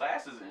teaching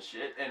classes and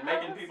shit and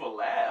making people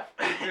laugh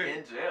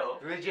in jail.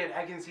 Legit,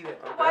 I can see that.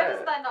 Why Yeah.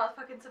 does that not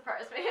fucking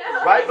surprise me?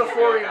 Right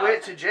before he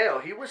went to jail,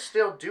 he was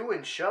still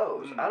doing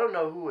shows. Mm. I don't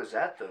know who was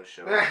at those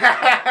shows.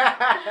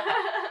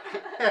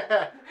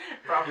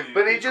 Probably.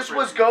 But he people just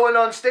was prison. going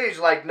on stage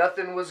like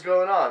nothing was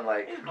going on.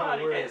 Like, He's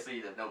blind. He No can't way.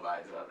 see that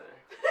nobody's out there.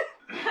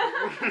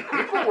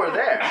 people were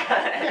there.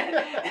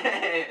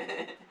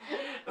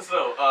 So,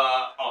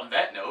 on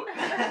that note,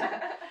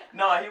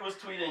 no, he was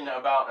tweeting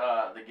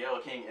about the Gayle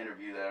King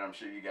interview that I'm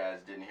sure you guys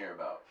didn't hear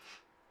about,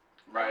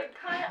 right?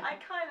 I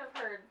kind of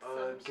heard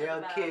some shit Gayle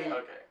about King. it.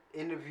 Okay.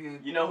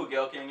 Interviewed. You know who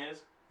Gayle King is?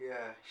 Yeah,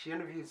 she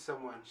interviewed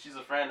someone. She's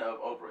a friend of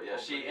Oprah. Yeah,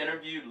 she Oprah, yeah.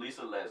 interviewed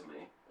Lisa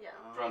Leslie Yeah.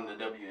 from the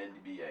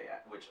WNBA,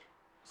 which.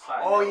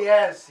 Side Oh note,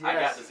 yes, yes. I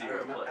got to see her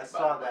remember- play, I by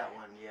saw the that way.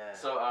 one. Yeah.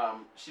 So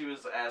she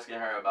was asking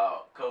her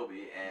about Kobe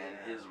and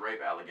Yeah. his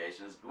rape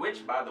allegations,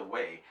 which, Mhm. by the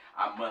way,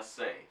 I must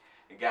say,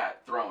 it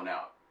got thrown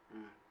out.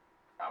 Mm.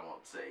 I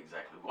won't say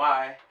exactly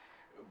why,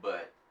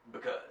 but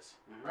because,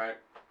 Mhm. right?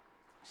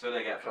 So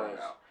they got thrown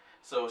Because. out.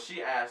 So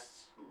she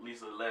asked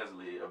Lisa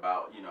Leslie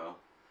about,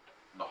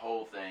 the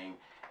whole thing,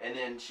 and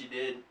then she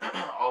did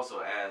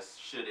also ask,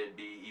 should it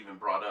be even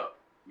brought up,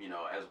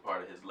 as a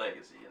part of his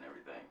legacy and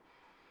everything.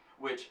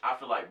 Which I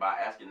feel like by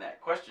asking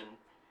that question,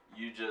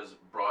 you just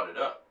brought it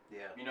up.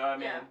 Yeah. You know what I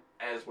mean? Yeah.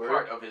 As Word.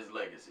 part of his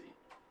legacy.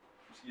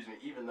 Excuse me,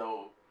 even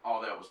though all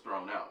that was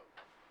thrown out.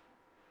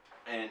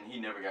 And he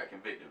never got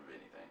convicted of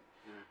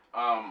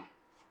anything.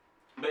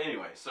 But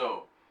anyway,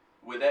 so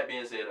with that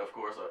being said, of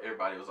course,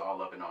 everybody was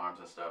all up in arms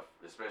and stuff,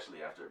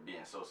 especially after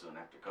being so soon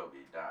after Kobe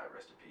died,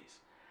 rest in peace.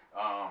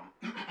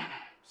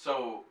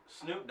 So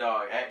Snoop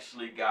Dogg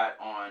actually got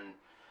on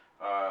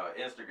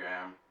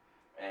Instagram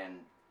and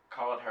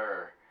called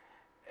her,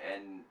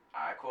 and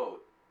I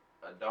quote,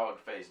 a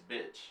dog-faced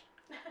bitch,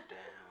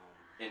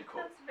 Damn. end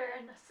quote. That's very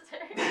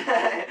unnecessary.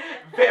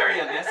 Very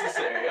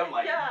unnecessary. I'm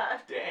like, Yeah.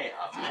 damn.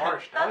 That's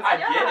harsh. That's I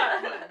yeah. get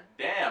it, but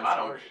damn, That's I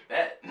don't harsh.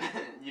 get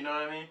that. You know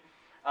what I mean?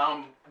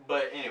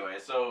 But anyway,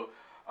 so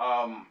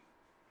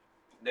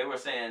they were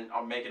saying,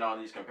 making all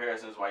these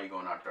comparisons. Why you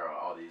going after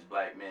all these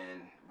black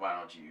men? Why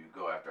don't you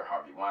go after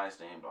Harvey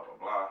Weinstein? Blah blah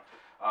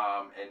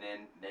blah. And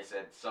then they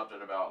said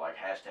something about like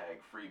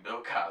hashtag free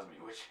Bill Cosby,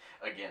 which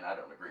again I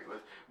don't agree with.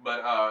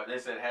 But they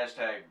said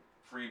hashtag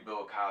free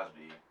Bill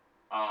Cosby.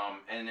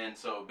 And then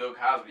so Bill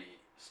Cosby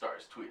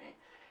starts tweeting,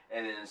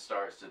 and then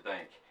starts to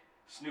thank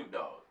Snoop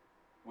Dogg,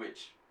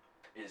 which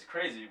is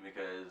crazy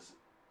because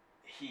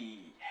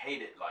he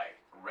hated like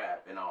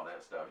rap and all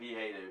that stuff. He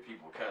hated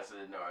people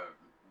cussing or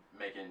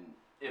making,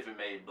 if it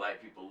made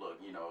black people look,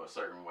 a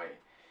certain way.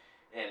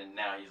 And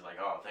now he's like,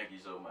 oh, thank you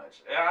so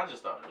much. And I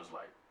just thought it was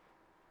like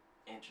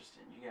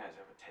interesting. You guys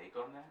have a take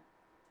on that?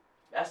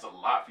 That's a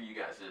lot for you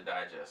guys to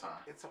digest, huh?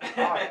 It's a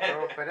lot,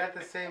 bro. But at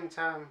the same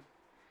time,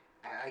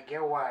 I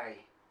get why.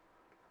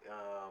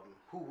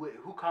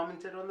 Who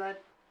commented on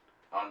that?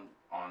 on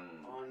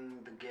On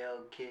the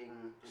Gayle King.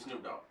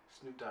 Snoop Dogg.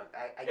 Snoop Dogg.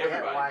 I get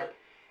Everybody, why. but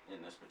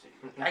in this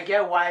particular. I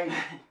get why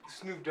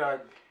Snoop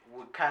Dogg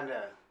would kind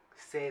of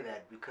say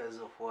that because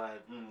of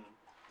what Mm.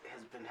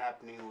 has been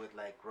happening with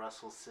like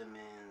Russell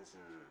Simmons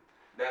and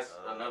That's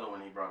another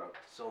one he brought up.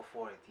 so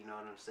forth. You know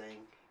what I'm saying?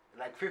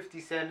 Like 50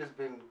 Cent has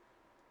been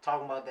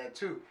talking about that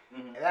too.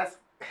 Mm-hmm. And that's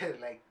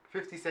like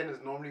 50 Cent is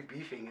normally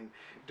beefing and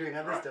doing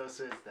other Right. stuff,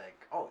 so it's like,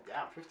 oh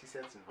damn, 50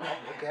 Cent's involved.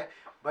 Okay,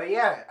 but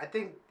yeah, I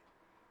think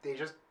they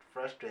just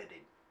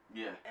frustrated,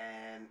 Yeah.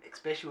 and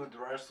especially with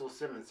Russell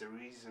Simmons, the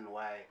reason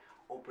why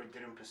Oprah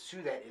didn't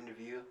pursue that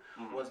interview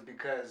Mhm. was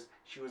because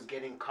she was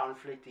getting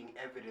conflicting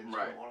evidence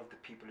Right. from all of the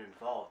people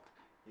involved.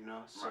 You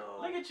know, so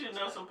Right. Look at you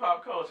know some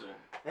pop culture.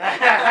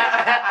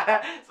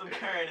 Some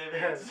current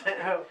events.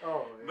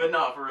 oh, But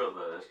no, for real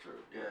though, that's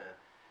true. yeah.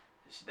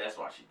 That's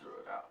why she threw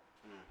it out.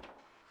 Mm.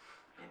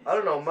 I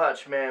don't know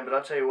much, man, but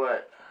I'll tell you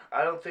what.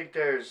 I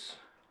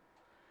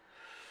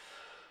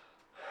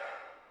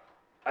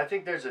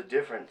think there's a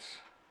difference.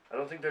 I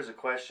don't think there's a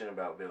question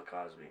about Bill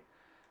Cosby.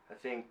 I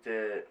think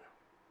that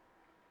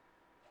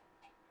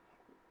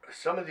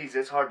some of these,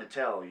 it's hard to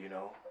tell,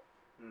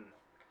 Mm.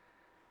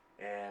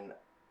 And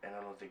I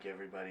don't think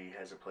everybody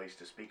has a place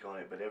to speak on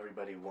it, but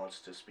everybody wants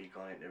to speak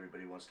on it, and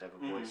everybody wants to have a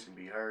voice and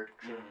be heard.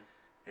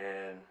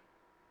 And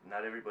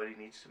not everybody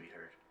needs to be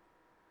heard.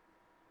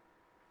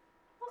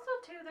 Also,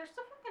 too, there's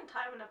a fucking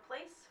time and a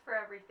place for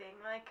everything.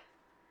 Like,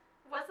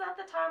 was that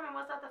the time and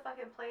was that the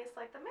fucking place?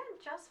 Like, the man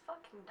just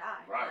fucking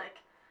died. Right. Like,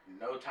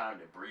 no time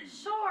to breathe.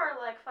 Sure,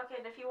 like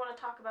fucking if you want to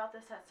talk about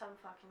this at some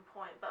fucking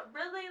point, but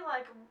really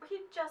like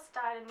he just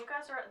died and you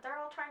guys they're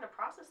all trying to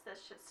process this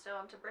shit still,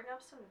 and to bring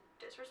up some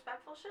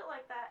disrespectful shit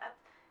like that,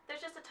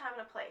 there's just a time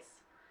and a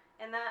place,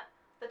 and that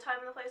the time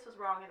and the place was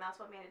wrong, and that's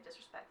what made it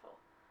disrespectful.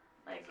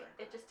 Like Exactly.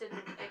 it just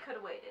didn't. It could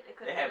have waited. It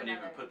could. They haven't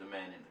even put the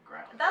man in the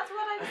ground. That's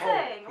what I'm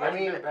saying. I Like,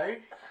 mean,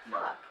 buried?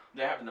 fuck.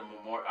 They're having the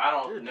memorial. I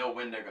don't Dude. know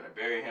when they're gonna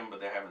bury him, but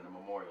they're having the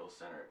memorial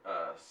center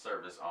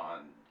service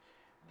on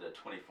the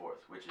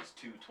 24th, which is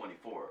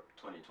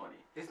 2/24/2020.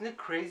 Isn't it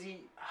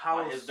crazy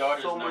how His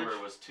daughter's so number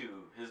much... was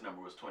 2. His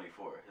number was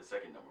 24. His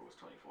second number was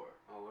 24.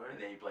 Oh, word? And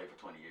then he played for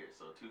 20 years,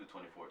 so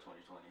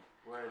 2/24/2020.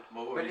 Word.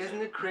 What were But you isn't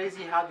saying? it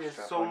crazy how there's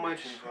Strap so on your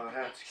much tinfoil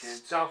hats,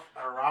 kids. stuff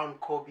around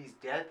Kobe's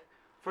death?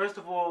 First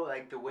of all,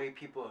 like the way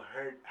people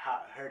heard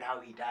how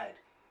he died.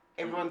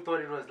 Everyone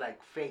thought it was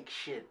like fake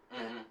shit.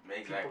 Mm-hmm.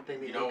 Exactly.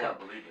 think they You don't make want up-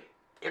 to believe it.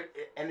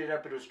 It ended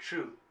up it was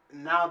true.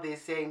 Now they're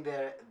saying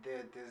they're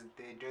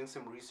doing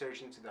some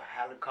research into the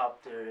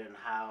helicopter and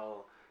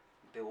how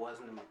there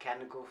wasn't a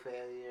mechanical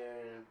failure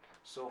and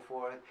so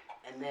forth.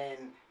 And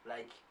then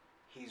like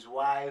his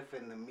wife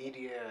and the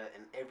media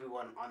and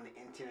everyone on the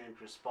internet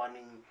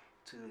responding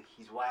to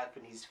his wife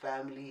and his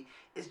family.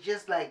 It's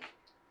just like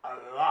a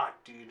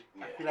lot, dude. I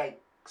Yeah. feel like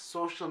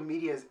social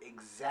media is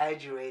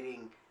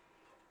exaggerating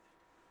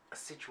a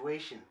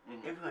situation.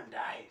 Mhm. Everyone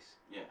dies.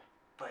 Yeah.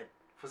 But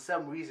for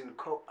some reason,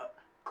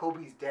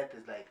 Kobe's death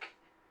is like,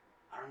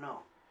 I don't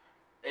know.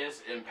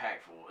 It's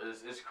impactful.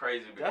 It's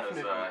crazy because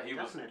he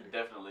was Definitely.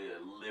 definitely a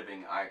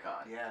living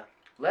icon. Yeah,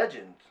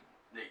 Legend.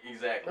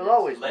 Exactly. He'll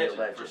always be a legend,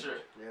 for legend. sure.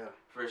 yeah.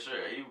 For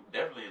sure. He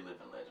definitely a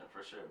living legend,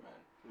 for sure,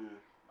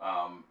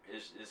 man.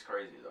 It's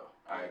crazy though.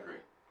 I Yeah. agree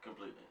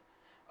completely.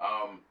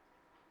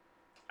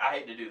 I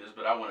hate to do this,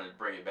 but I wanted to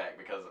bring it back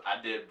because I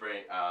did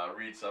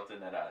read something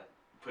that I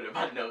put in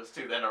my notes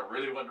too that I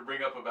really wanted to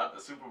bring up about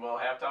the Super Bowl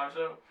halftime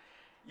show.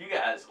 You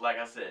guys, like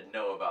I said,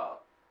 know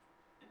about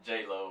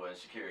J-Lo and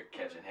Shakira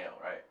catching hell,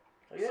 right?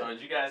 Oh, yeah. So did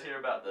you guys hear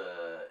about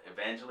the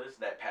evangelist,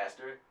 that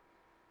pastor,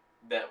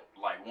 that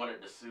like wanted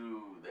to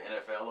sue the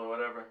NFL or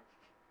whatever?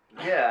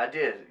 Yeah, I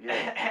did.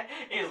 Yeah.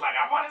 He was like,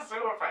 I want to sue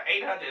her for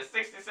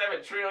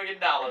 $867 trillion.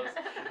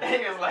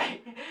 He was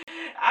like,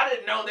 I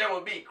didn't know there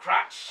would be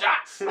crotch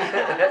shots. He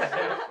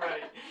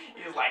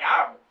was like,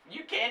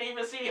 you can't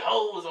even see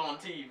hoes on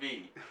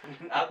TV.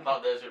 I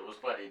thought that shit was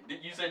funny.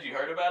 You said you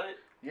heard about it?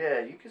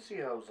 Yeah, you can see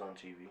hoes on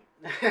TV.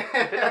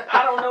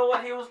 I don't know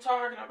what he was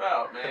talking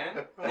about,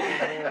 man.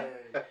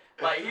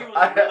 Like, he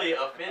was really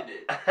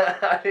offended.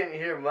 I didn't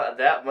hear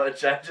that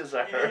much. I just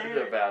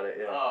heard about it.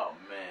 Yeah. Oh,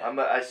 man.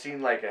 I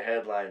seen like a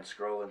headline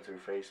scrolling through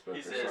Facebook. He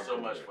or said so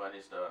something much that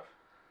funny stuff.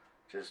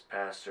 Just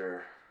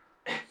pastor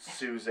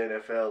sues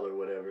NFL or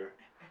whatever.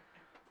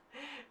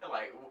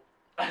 Like,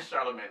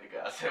 Charlamagne the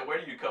guy said, where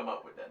do you come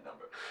up with that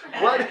number?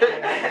 What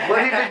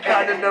even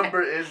kind of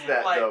number is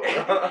that Like,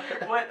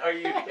 though? what are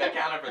you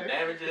accounting for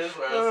damages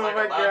or Oh my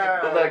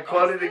psychological? God. Like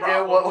quote it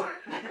again. What?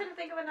 You couldn't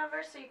think of a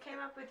number, so you came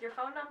up with your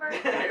phone number.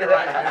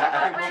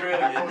 Right.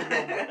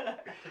 Trillion.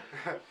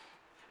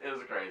 It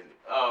was crazy.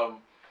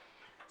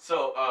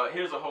 So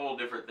here's a whole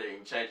different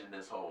thing, changing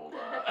this whole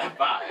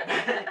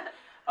vibe.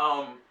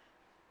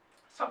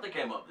 Something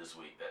came up this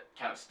week that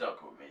kind of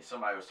stuck with me.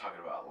 Somebody was talking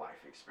about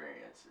life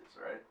experiences,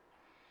 right?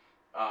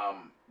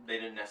 They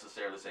didn't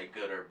necessarily say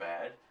good or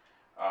bad,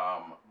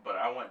 but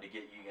I wanted to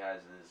get you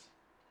guys'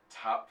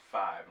 top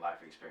 5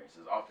 life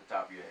experiences off the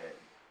top of your head.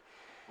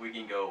 We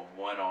can go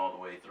 1 all the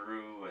way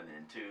through, and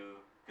then 2.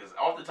 Because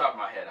off the top of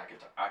my head, I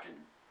can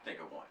think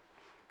of 1.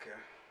 Okay.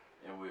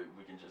 And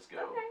we can just go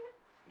Okay.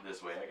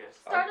 this way, I guess.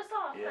 Start us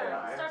off. Yeah, then.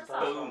 I Start us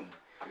have to off. Boom.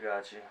 I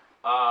got you.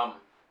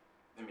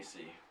 Let me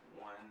see.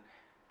 1,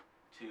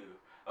 2.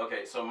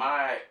 Okay, so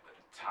my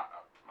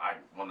top,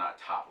 well, not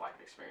top life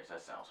experience.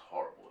 That sounds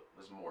horrible.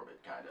 It's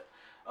morbid, kind of.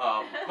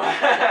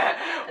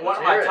 One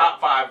of my hear it.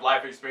 top 5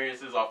 life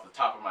experiences off the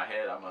top of my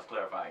head, I must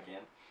clarify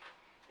again,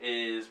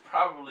 is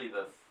probably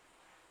the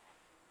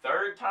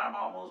 3rd time I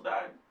almost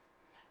died.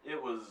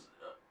 It was,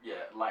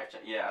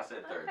 life-changing. Yeah, I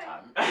said 3rd Okay.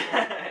 time.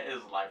 It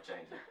was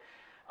life-changing.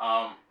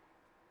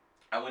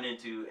 I went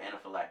into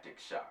anaphylactic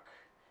shock.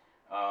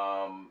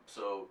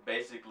 So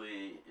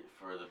basically,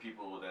 for the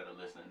people that are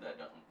listening that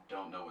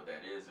don't know what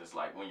that is, it's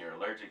like when you're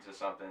allergic to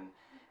something,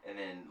 and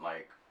then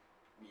like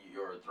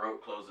your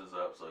throat closes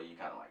up, so you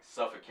kind of like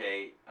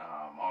suffocate,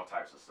 all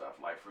types of stuff.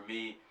 Like for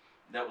me,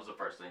 that was the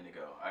first thing to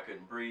go. I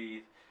couldn't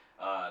breathe.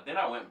 Then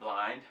I went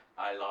blind.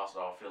 I lost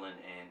all feeling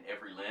in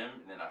every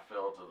limb, and then I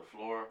fell to the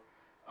floor.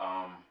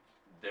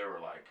 They were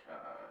like,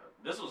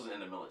 this was in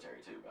the military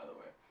too, by the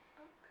way.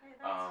 Okay,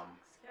 that's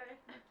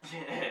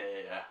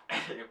scary. Yeah,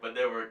 but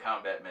there were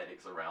combat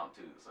medics around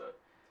too, so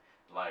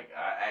like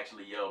I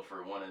actually yelled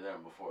for one of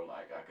them before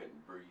like I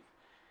couldn't breathe,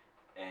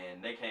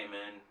 and they came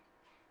in,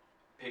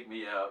 picked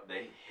me up,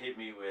 they hit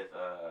me with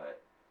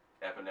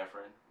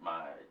epinephrine,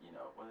 what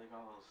do they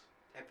call those?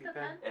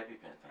 EpiPen?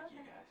 EpiPen, thank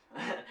you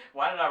guys.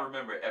 Why did I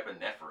remember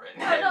epinephrine?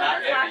 I know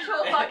Not the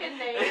actual Epi. fucking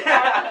name.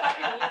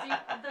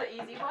 The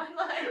easy one,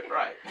 like.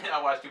 Right,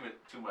 I watched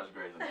too much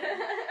Grey's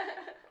Anatomy.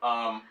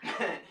 Um,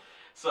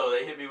 so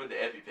they hit me with the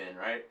EpiPen,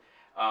 right?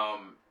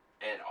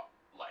 And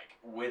like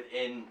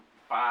within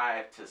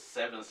 5 to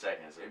 7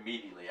 seconds,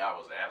 immediately I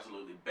was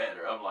absolutely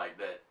better. I'm like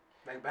that.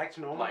 Like back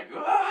to normal.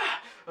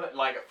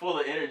 Like full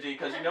of energy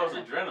because it's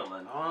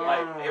adrenaline. Oh.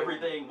 Like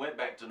everything went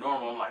back to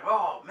normal. I'm like,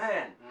 oh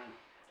man.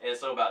 And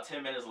so about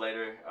 10 minutes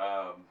later,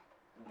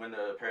 when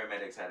the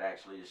paramedics had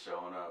actually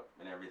shown up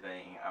and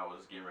everything, I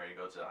was getting ready to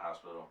go to the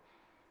hospital.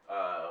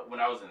 When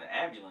I was in the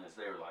ambulance,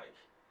 they were like,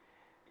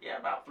 yeah,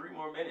 about 3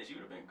 more minutes, you'd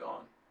have been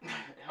gone. And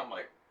I'm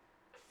like,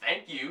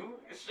 thank you.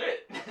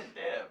 Shit.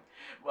 Damn.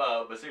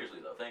 But seriously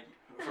though, thank you.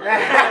 For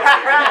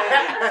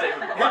saving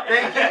my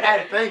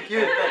life. Thank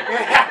you.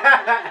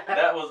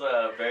 That was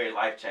very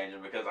life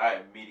changing because I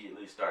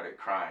immediately started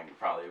crying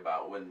probably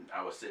about when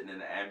I was sitting in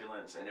the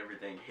ambulance and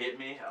everything hit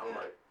me. I was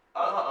like,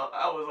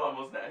 I was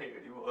almost not here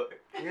anymore.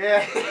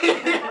 Yeah.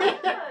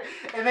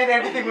 And then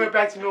everything went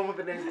back to normal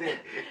the next day.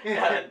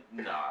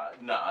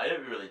 Nah, it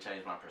really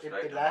changed my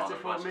perspective It lasted on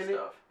a for a bunch of minute?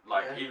 stuff.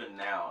 Like Yeah. even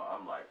now,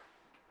 I'm like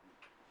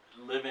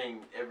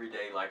living every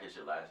day like it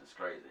should last is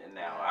crazy. And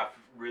now I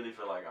really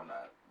feel like I'm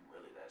not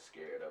really that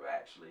scared of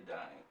actually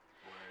dying.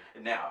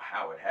 And now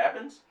how it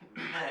happens,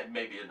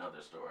 may be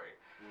another story.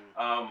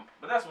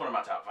 But that's one of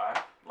my top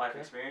 5 life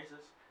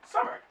experiences.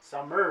 Summer.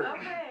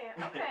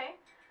 Okay.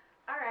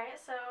 Alright,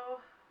 so,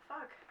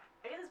 fuck.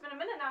 I guess it's been a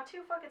minute now, too.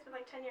 Fuck, it's been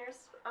like 10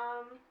 years.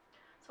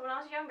 So when I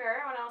was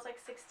younger, when I was like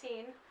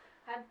 16,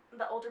 I had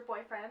the older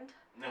boyfriend.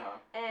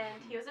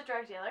 And he was a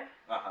drug dealer.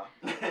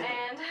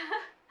 And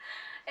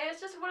it was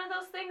just one of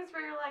those things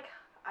where you're like,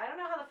 I don't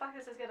know how the fuck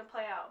this is going to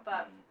play out.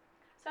 But,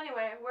 so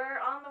anyway,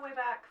 we're on the way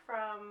back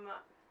from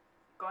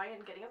going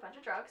and getting a bunch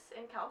of drugs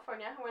in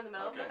California. We're in the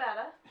middle of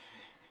Nevada.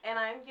 And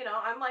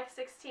I'm like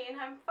 16.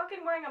 I'm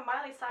fucking wearing a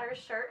Miley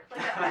Cyrus shirt, like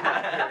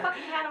a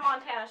fucking Hannah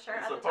Montana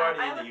shirt It's at a the time.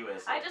 party in the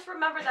USA. I just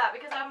remember that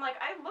because I'm like,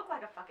 I look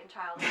like a fucking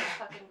child in this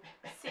fucking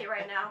seat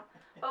right now.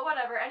 But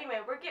whatever. Anyway,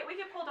 we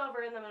get pulled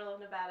over in the middle of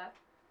Nevada.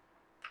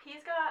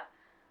 He's got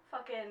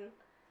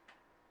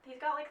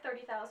like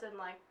 30,000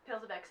 like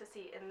pills of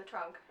ecstasy in the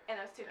trunk in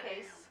a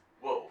suitcase.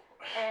 Damn. Whoa.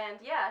 And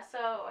yeah,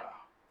 so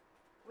Wow.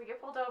 we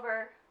get pulled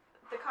over.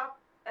 The cop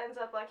ends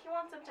up like, he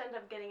wants him to end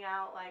up getting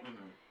out, like.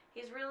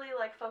 He's really,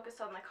 like,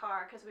 focused on the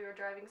car because we were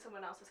driving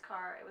someone else's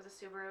car. It was a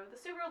Subaru. The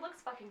Subaru looks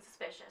fucking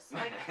suspicious.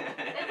 Like,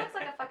 it looks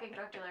like a fucking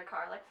drug dealer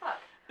car. Like, fuck.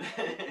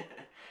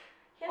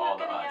 He ended All up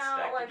the getting odds out,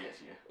 stacked like,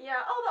 against you.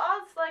 yeah, all the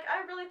odds. Like,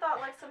 I really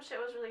thought, like, some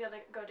shit was really gonna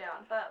go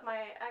down. But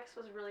my ex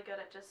was really good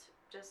at just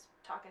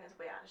talking his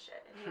way out of shit.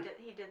 And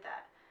he did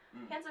that.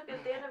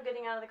 They end up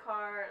getting out of the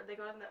car. They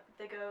go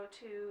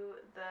to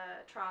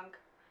the trunk.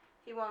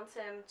 He wants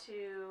him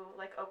to,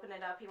 like, open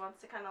it up. He wants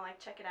to kind of, like,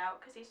 check it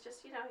out because he's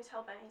just, he's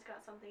hell-bent. He's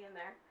got something in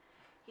there.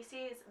 He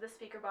sees the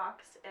speaker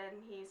box,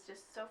 and he's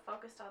just so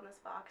focused on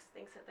this box,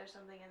 thinks that there's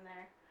something in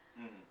there.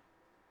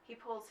 He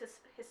pulls his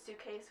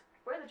suitcase,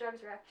 where the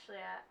drugs are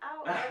actually at,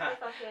 out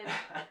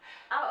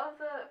of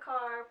the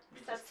car,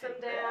 sets them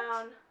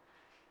down.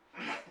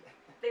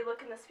 They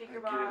look in the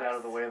speaker box. Get it out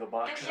of the way of the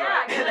box.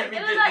 Yeah, Let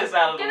me get this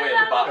out of the way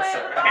of the box,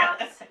 sir.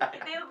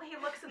 He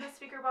looks in the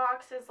speaker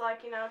box, is like,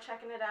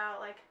 checking it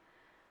out, like.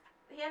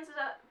 They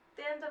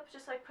end up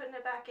just like putting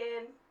it back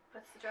in,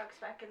 puts the drugs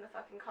back in the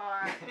fucking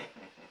car.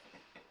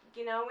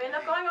 We end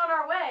up going on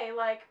our way,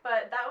 like,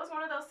 but that was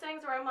one of those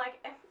things where I'm like,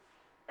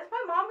 is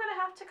my mom gonna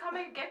have to come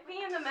and get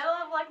me in the middle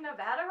of like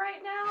Nevada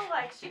right now?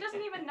 Like, she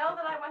doesn't even know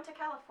that I went to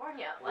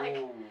California. Like,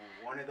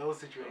 one of those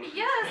situations.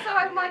 Yeah, so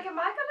I'm like,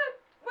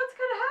 what's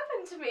gonna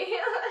happen to me?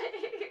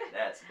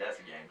 That's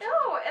a game changer.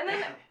 No, and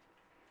then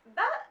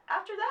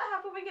after that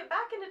happened, we get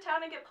back into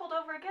town and get pulled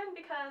over again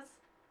because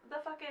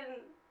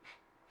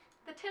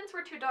the tints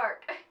were too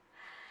dark.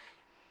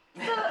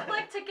 So,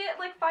 like, to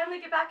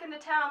finally get back into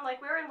town, like,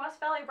 we were in West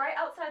Valley right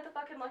outside the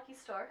fucking Lucky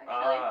store,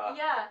 actually.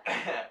 Yeah.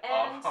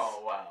 And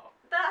oh, wow.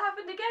 that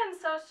happened again,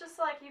 so it's just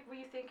like,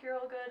 you think you're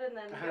all good, and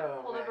then you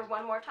get pulled over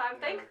one more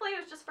time. Yeah. Thankfully, it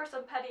was just for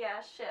some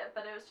petty-ass shit,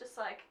 but it was just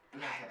like,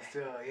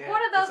 Still, yeah,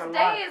 one of those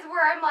days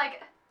where I'm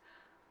like,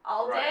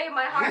 all day,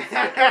 my heart's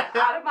like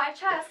out of my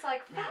chest,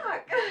 like,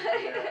 fuck.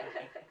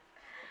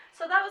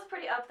 So that was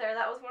pretty up there.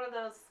 That was one of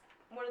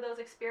those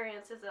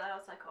experiences that I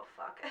was like, oh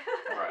fuck.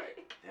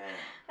 Right.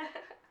 Damn.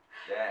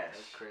 That's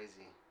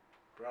crazy.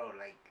 Bro,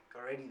 like,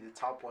 already the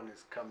top one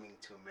is coming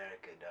to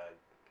America, dog.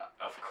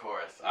 Of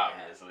course,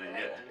 obviously,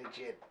 yeah.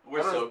 Legit.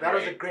 That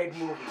was a great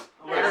movie.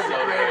 We're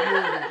so great.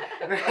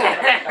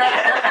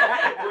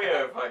 We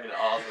are fucking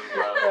awesome,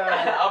 bro.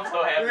 I'm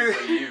so happy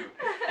for you.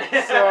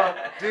 So,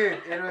 dude,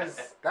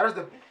 that was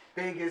the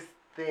biggest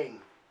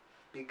thing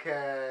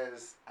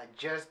because I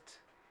just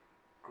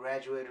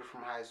graduated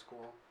from high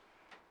school,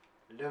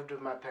 lived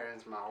with my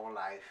parents my whole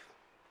life,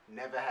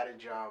 never had a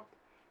job.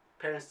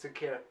 Parents took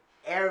care of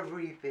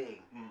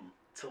everything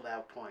till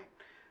that point.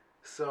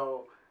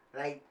 So,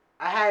 like,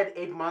 I had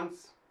 8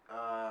 months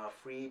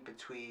free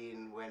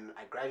between when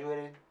I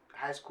graduated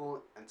high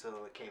school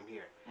until I came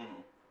here.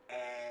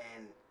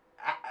 And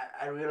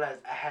I realized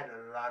I had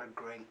a lot of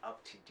growing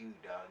up to do,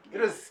 dog. It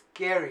was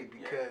scary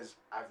because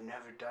I've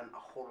never done a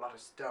whole lot of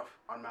stuff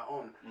on my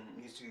own.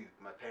 Mhm. Used to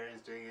my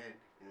parents doing it.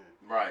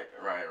 And, Right.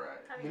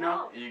 Have You know?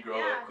 helped. You grow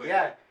Yeah. up quick.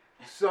 yeah.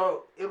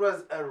 So it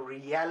was a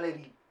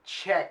reality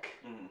check.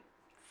 Mhm.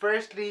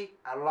 Firstly,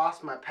 I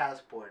lost my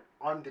passport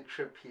on the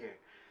trip here.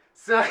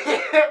 So,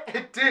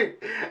 dude,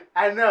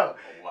 I know.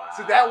 Wow.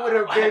 So that would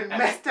have been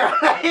messed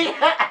up.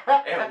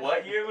 And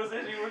what year was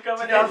this you were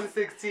coming in?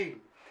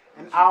 2016.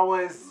 And I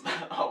was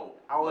Oh,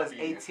 I was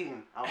lucky you.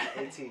 18. I was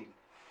 18.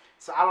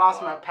 So I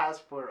lost my Wow.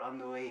 passport on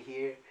the way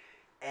here,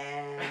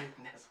 and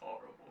That's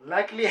horrible.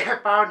 luckily I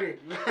found it.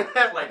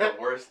 It's like the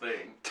worst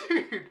thing.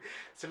 Dude.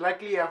 So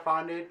luckily I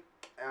found it.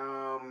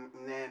 And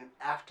then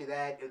after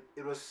that,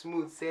 it was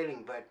smooth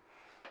sailing, but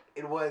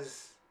it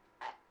was.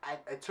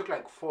 I took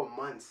like 4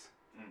 months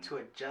to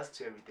adjust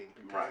to everything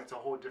because Right. it's a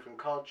whole different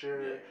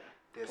culture. Yeah.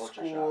 There's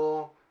Culture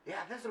school.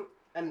 Yeah,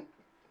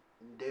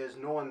 there's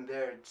no one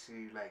there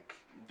to like.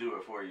 Do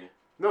it for you.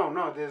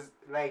 No,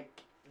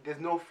 there's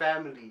no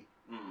family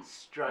Mm.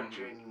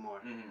 structure Mhm. anymore.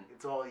 Mhm.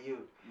 It's all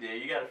you. Yeah,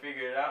 you gotta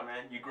figure it out,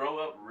 man. You grow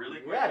up really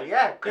quick.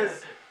 Yeah,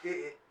 because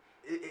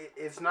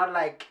it's not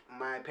like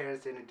my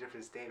parents are in a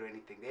different state or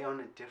anything. They're on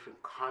a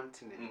different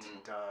continent,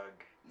 Mhm. dog.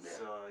 Yeah.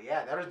 So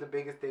yeah, that was the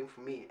biggest thing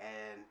for me,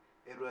 and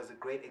it was a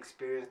great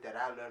experience that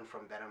I learned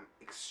from that I'm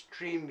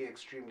extremely,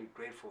 extremely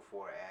grateful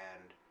for,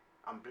 and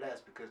I'm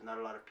blessed because not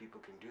a lot of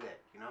people can do that,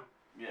 you know?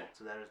 Yeah,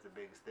 So that is the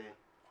biggest thing.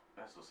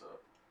 that's what's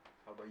up.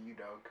 How about you,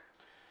 dog?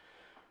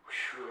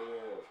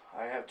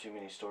 I have too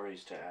many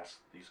stories to ask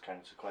these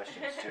kinds of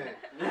questions too.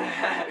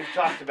 We've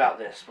talked about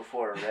this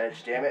before, Reg.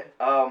 Damn it.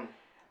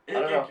 It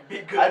don't know. can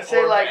be good I'd say,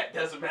 or like- bad.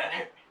 Doesn't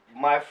matter.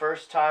 My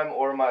first time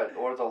or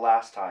the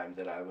last time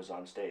that I was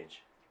on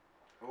stage.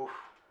 Oof,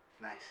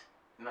 nice.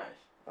 Nice.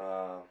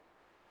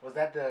 Was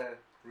that the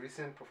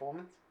recent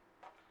performance?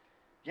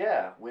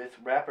 Yeah, with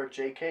rapper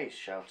J Case.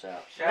 Shouts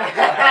out. Shout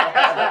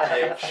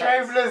out.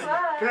 Shameless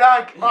Bye.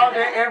 plug all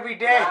day, every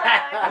day.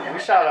 Bye. We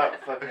shout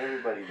out fucking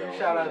everybody though. We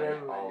shout out everybody,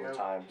 everybody, all the yep,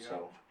 time. yep.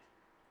 So.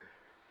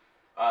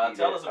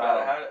 Tell us about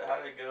it. Um, How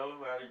did it go?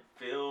 How did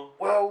you feel?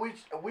 Well,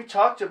 we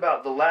talked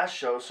about the last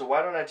show, so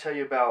why don't I tell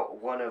you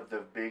about one of the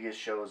biggest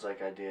shows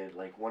like I did,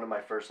 like one of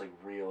my first like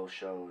real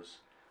shows.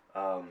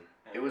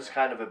 It was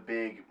kind of a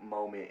big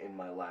moment in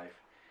my life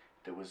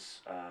that was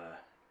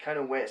kind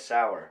of went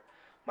sour.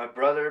 My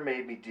brother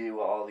made me do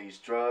all these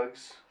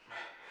drugs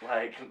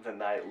like the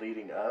night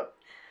leading up.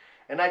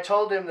 And I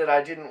told him that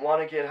I didn't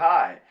want to get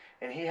high.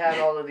 And he had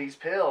all of these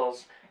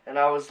pills, and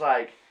I was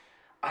like,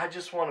 I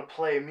just want to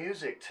play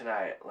music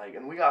tonight. Like,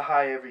 and we got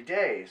high every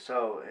day.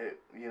 So,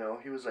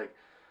 he was like,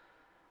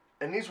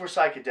 and these were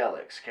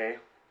psychedelics, okay?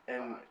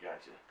 And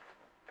Gotcha.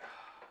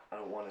 I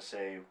don't want to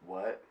say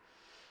what.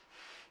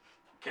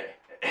 Okay.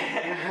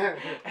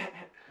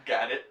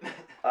 Got it.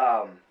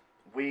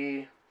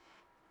 We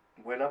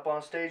went up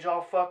on stage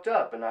all fucked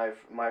up, and I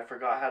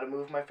forgot how to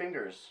move my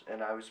fingers,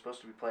 and I was supposed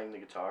to be playing the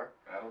guitar.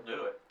 That'll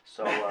do it.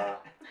 So,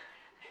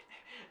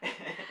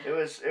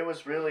 it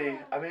was really,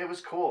 I mean, it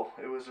was cool.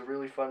 It was a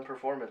really fun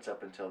performance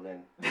up until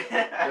then.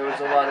 There was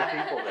a lot of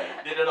people there.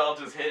 Did it all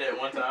just hit at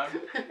one time?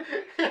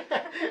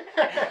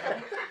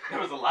 There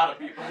was a lot of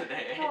people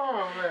there.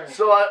 Oh man.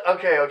 So,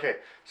 okay.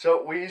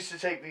 So, we used to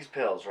take these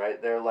pills,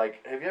 right? They're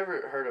like, have you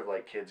ever heard of,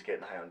 like, kids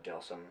getting high on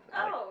Delsum?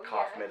 Like, Oh,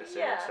 cough yeah. medicine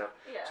Yeah. and stuff?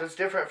 Yeah. So, it's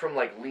different from,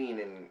 like, lean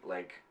and,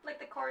 like, Like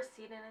the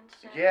Corsetin and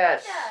shit.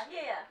 Yes.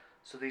 Yeah.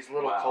 so these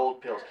little Wow.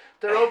 cold pills.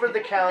 They're over the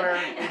counter,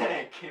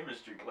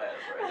 Chemistry class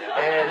right now.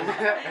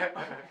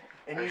 And-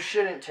 and you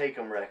shouldn't take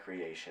them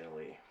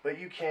recreationally. But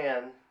you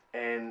can,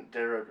 and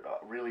they're a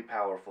really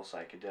powerful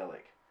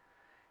psychedelic.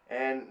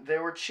 And they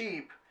were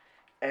cheap,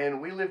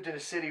 and we lived in a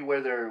city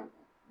where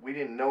we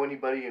didn't know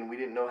anybody and we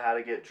didn't know how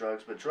to get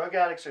drugs, but drug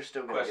addicts are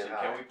still going to Question, get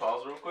high. can we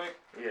pause real quick?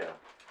 Yeah.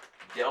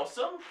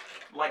 Delsum?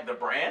 Like the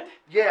brand?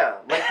 Yeah,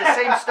 like the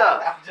same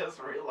stuff. I just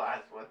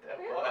realized what that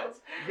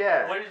was.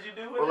 Yeah. What did you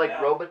do with Or it like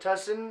now?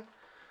 Robitussin,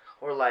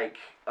 or like,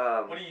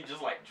 What do you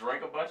just like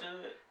drink a bunch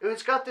of it?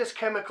 it's got this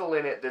chemical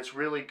in it that's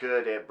really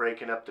good at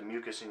breaking up the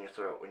mucus in your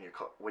throat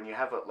when you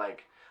have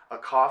a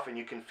cough and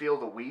you can feel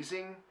the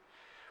wheezing,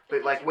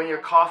 but like when you're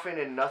coughing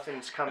and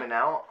nothing's coming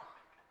out,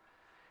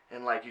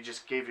 and like you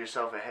just gave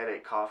yourself a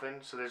headache coughing.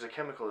 So there's a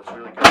chemical that's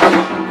really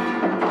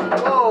good.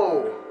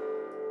 Whoa!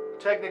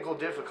 Technical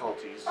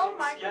difficulties. Oh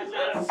my Excuse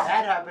goodness. us.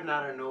 That happened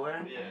out of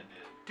nowhere. Yeah, it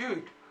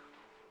Dude.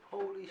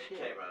 Holy did. shit.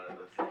 Came out of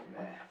the thing,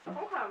 man.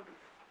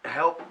 Okay.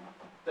 Help.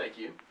 Thank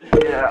you.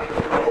 Yeah.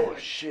 Oh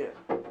shit.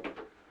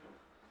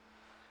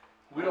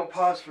 We don't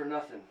pause for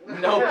nothing.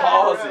 No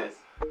pauses.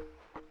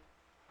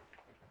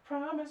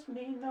 Promise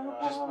me no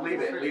Just pauses.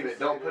 leave it.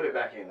 Don't put it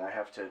back in. I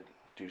have to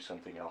do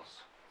something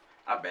else.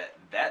 I bet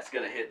that's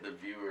gonna hit the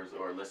viewers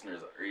or listeners'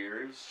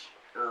 ears.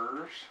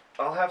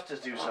 I'll have to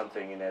do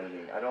something in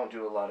editing. I don't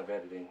do a lot of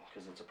editing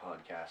because it's a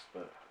podcast,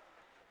 but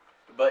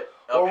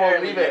or we'll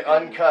apparently leave you it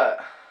can- uncut.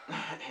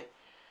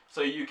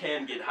 So you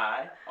can get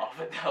high off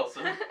of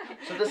Delsum.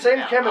 So the same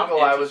Now,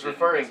 chemical I'm I was interested in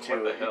referring this. to,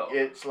 What the hell?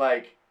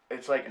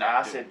 it's like Not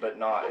acid, doing but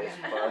not as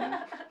fun.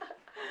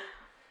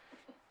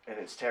 and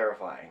it's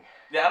terrifying.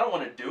 Yeah, I don't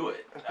want to do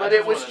it. But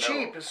it was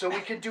cheap, so we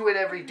could do it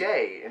every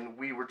day, and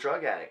we were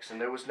drug addicts, and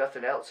there was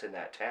nothing else in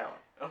that town.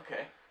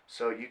 Okay.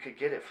 So you could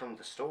get it from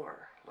the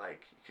store.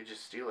 Like, you could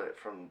just steal it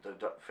from the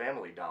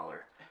Family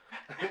Dollar.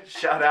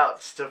 Shout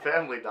outs to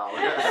Family Dollar.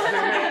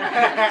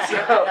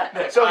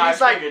 so he's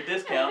like, a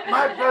discount.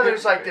 my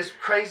brother's like this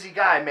crazy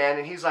guy, man,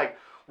 and he's like,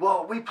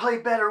 well, we play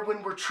better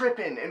when we're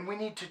tripping, and we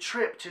need to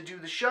trip to do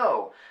the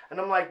show. And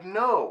I'm like,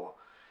 no,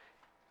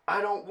 I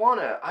don't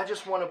wanna. I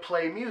just wanna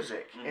play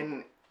music.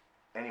 And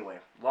anyway,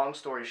 long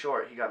story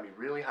short, he got me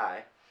really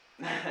high.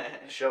 The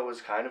show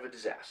was kind of a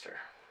disaster.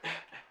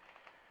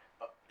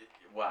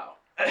 Wow.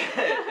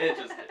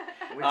 Interesting.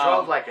 We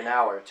drove like an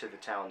hour to the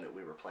town that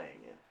we were playing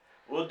in.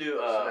 We'll do.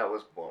 So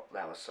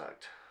that was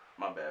sucked.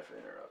 My bad for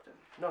interrupting.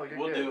 No, you're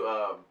We'll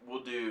good.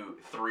 we'll do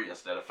 3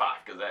 instead of 5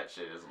 because that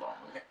shit is long.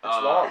 It's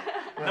long.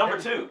 Number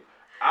 2,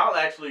 I'll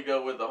actually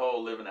go with the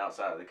whole living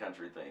outside of the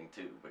country thing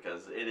too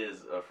because it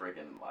is a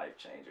freaking life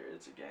changer.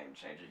 It's a game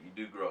changer. You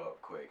do grow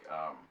up quick.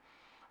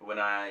 When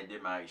I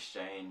did my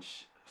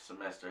exchange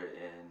semester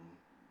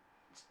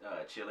in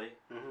Chile,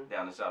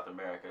 down in South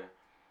America,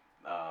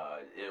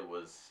 it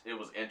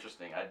was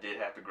interesting. I did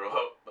have to grow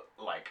up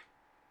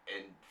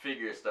and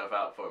figure stuff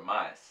out for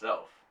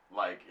myself.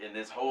 Like in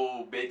this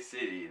whole big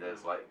city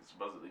that's like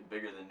supposedly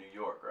bigger than New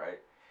York, right?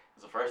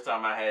 It's the first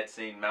time I had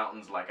seen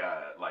mountains like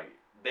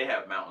they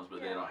have mountains, but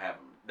they don't have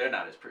them. They're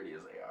not as pretty as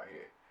they are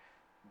here.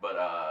 But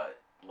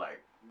like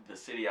the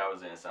city I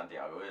was in,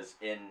 Santiago, is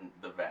in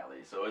the valley,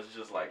 so it's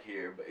just like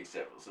here, but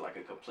except it's like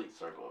a complete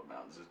circle of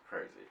mountains. It's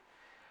crazy.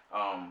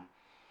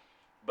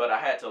 But I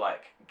had to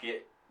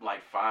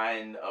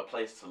find a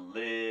place to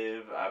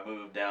live. I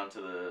moved down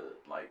to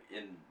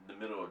in the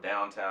middle of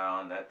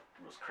downtown. That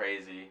was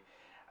crazy.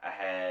 I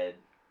had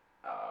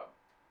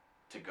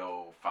to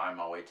go find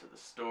my way to the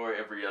store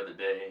every other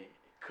day,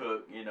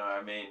 cook, you know what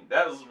I mean?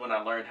 That was when I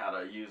learned how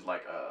to use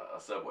a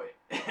subway.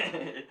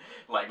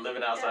 Like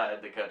living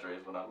outside the country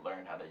is when I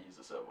learned how to use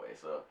a subway.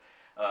 So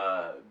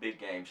big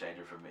game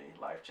changer for me,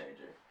 life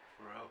changer.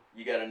 Bro.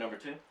 You got a number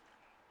 2?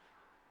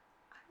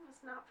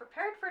 Not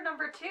prepared for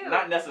number 2.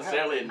 Not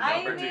necessarily a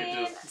number 2,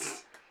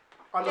 just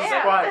On the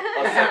Damn. spot.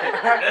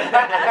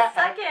 a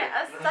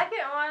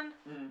second one.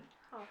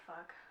 Oh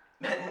fuck.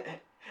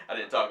 I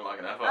didn't talk long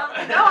enough. No,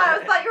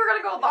 I thought you were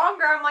gonna go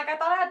longer. I'm like, I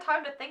thought I had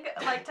time to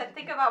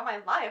think about my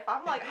life.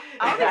 I'm like,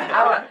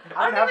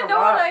 I don't even know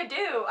what I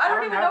do. I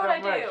don't even know what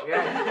I do.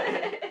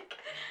 Yeah.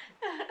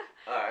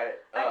 Alright.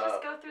 I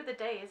just go through the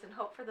days and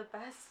hope for the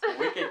best.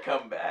 We can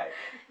come back.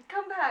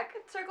 Come back.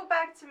 Circle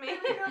back to me.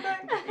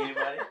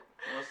 Anybody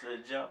wants to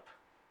jump?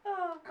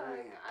 Oh, I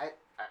mean, I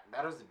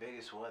that was the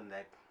biggest one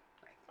that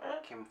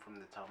came from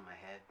the top of my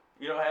head.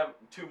 You don't have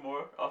 2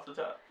 more off the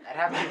top? I'd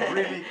have to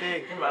really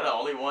think. Am I the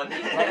only one? You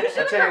should I'll have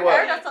tell you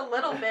prepared what. us a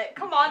little bit.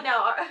 Come on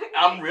now.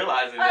 I'm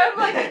realizing that. I'm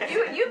like,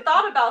 you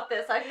thought about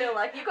this. I feel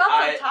like you got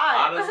some time.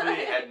 I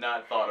honestly had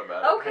not thought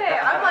about it. Okay,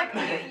 I'm like,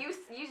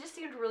 you just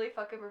seemed really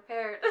fucking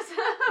prepared.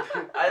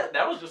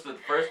 That was just the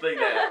first thing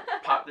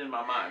that popped in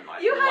my mind,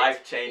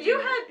 life changing. You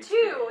had 2.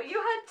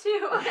 You had 2.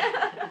 Well,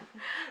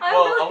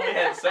 I only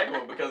had the second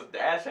one because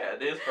Dash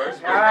had his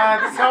first one.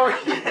 That's how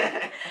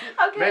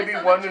Okay, Maybe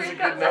so one the is a tree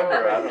good comes number.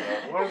 over. I don't know.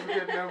 What was a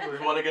good number?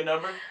 You want a good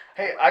number?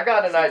 Hey, I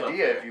got an Seems idea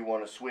unfair. if you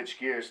want to switch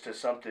gears to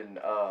something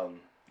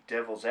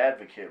Devil's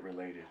Advocate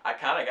related. I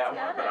kind of got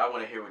one, but I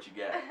want to hear what you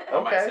got.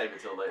 I might Okay. save it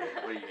till later.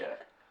 What do you got?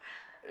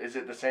 Is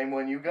it the same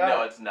one you got?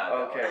 No, it's not.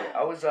 Okay, that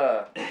I was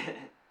one.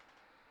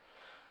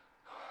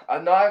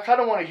 no, I kind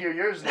of want to hear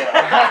yours now.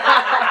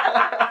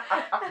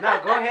 No,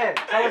 go ahead.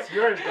 Tell us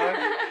yours, Doug.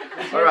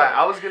 All right,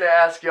 I was gonna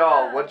ask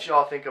y'all what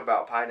y'all think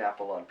about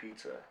pineapple on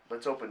pizza.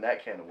 Let's open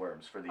that can of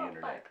worms for the Oh,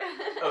 internet.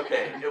 fuck.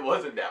 Okay, it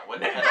wasn't that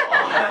one at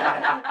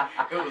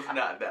all. It was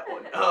not that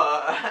one.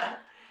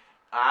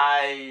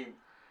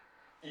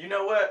 You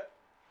know what?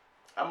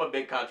 I'm a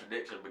big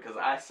contradiction because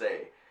I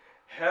say,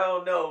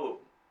 hell no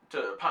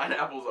to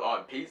pineapples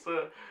on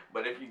pizza,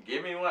 but if you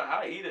give me one,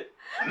 I'll eat it.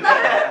 Oh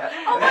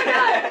my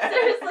god,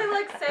 seriously,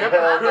 same.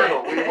 I'm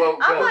like, We won't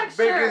I'm go. like,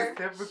 sure, Biggest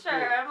hypocrite.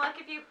 sure. I'm like,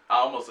 if you, I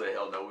almost said,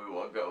 hell no, we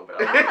won't go, but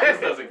I'm like, this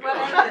doesn't go.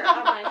 whatever,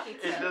 on my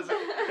pizza. It doesn't.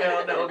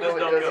 Hell no, this it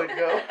don't doesn't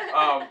go.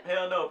 go.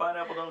 Hell no,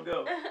 pineapple don't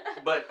go.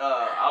 But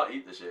I'll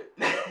eat the shit.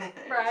 Right,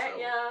 So,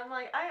 yeah, I'm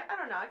like, I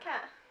don't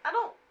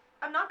know,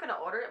 I'm not gonna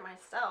order it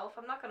myself.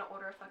 I'm not gonna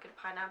order a fucking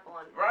pineapple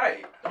on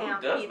Right. Yeah,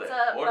 Who does pizza,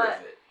 that? Orders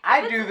but- it.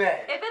 I do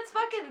that. If it's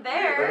fucking But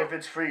there. if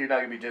it's free, you're not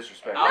gonna be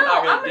disrespectful. I'm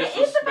not gonna I'm gonna eat the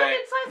disrespect-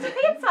 fucking slice of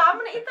pizza. I'm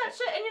gonna eat that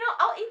shit, and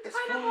I'll eat the It's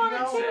pineapple on it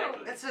food, too.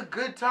 Exactly. It's a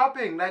good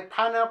topping. Like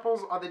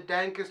pineapples are the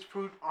dankest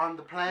fruit on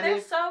the They're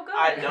planet. so good.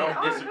 I They don't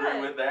are disagree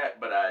good. with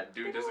that, but I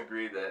do They don't-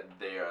 disagree that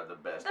they are the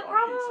best The on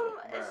problem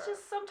pizza. is Bruh.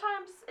 just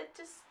sometimes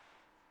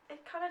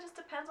it kind of just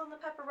depends on the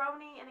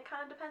pepperoni and it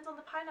kind of depends on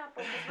the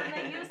pineapple. Because when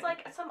they use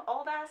like some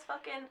old ass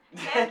fucking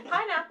canned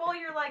pineapple,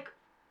 you're like,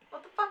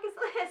 what the fuck is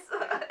this?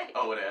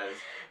 Oh, it has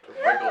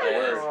wrinkled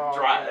Yes. ass,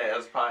 dry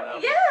ass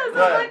pineapple. Yes, I'm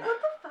Right. like,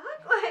 what the fuck?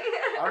 Like,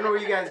 I don't know where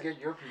you guys get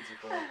your pizza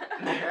from. I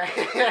like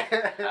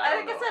don't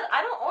I know. said,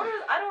 I don't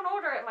don't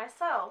order it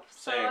myself.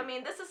 So Same. I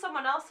mean, this is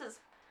someone else's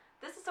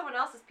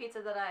pizza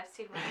that I've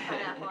seen with the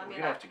pineapple. I We're mean,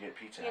 gonna have to get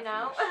pizza. you after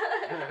know.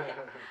 this.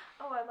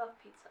 Oh, I love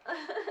pizza.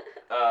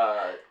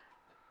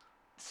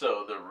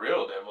 So the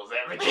real devil's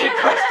advocate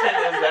question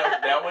is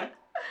that one?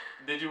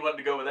 Did you want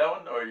to go with that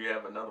one, or you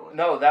have another one?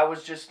 No, that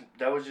was just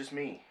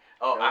me.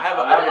 Oh, I I have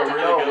wanted a to really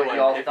know good what one,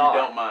 y'all if thought.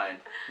 you don't mind.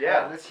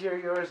 Yeah. Let's hear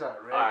yours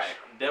out, Rich. All right,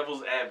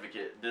 devil's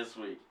advocate this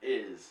week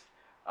is,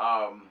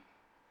 Dun,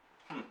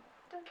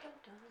 dun,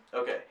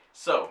 dun. okay,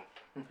 so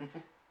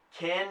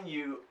can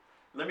you?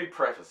 Let me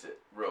preface it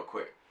real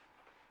quick.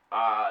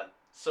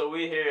 So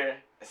we here,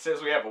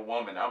 since we have a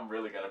woman, I'm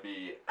really gonna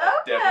be a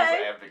devil's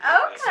advocate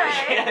this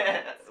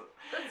week.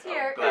 Let's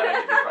hear it. I'm glad I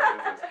get to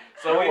practice this.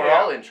 So we're hear-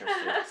 all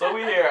interested. So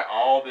we hear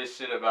all this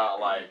shit about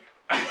like.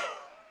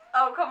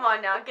 Oh, come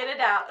on now, get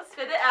it out,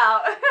 spit it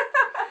out.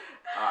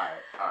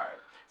 Alright.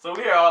 So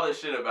we hear all this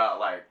shit about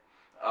like,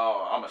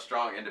 oh, I'm a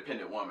strong,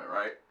 independent woman,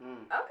 right?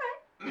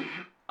 Okay.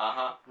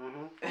 Uh-huh.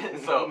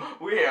 Mm-hmm. So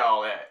we hear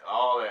all that,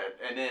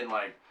 and then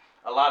like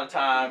a lot of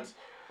times,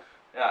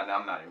 yeah, no,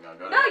 I'm not even gonna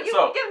go No, there. you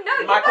So give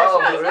no. my You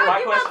question must, is, no, my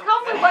you question. must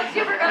come with what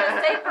you were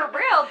gonna say for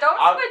real. Don't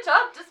I'll- switch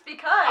up just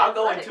because. I'll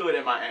go like, into it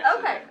in my answer.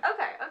 Okay.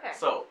 then. Okay.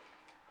 So,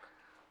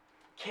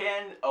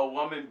 can a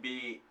woman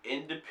be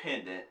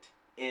independent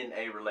in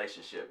a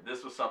relationship?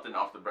 This was something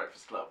off the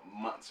Breakfast Club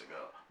months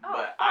ago, Oh,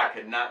 but I fuck.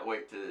 could not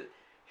wait to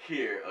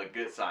hear a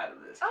good side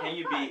of this. Oh, Can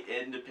you fuck. be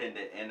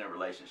independent in a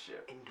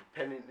relationship?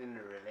 Independent in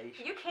a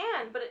relationship. You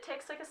can, but it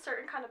takes like a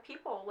certain kind of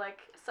people. Like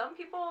some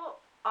people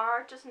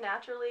are just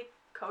naturally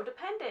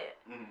codependent.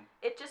 Mm-hmm.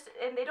 It just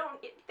and they don't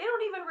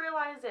even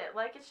realize it.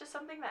 Like it's just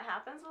something that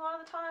happens a lot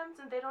of the times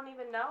and they don't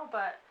even know.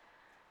 But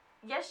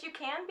yes, you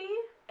can be,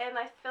 and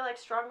I feel like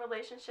strong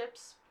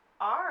relationships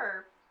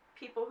are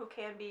people who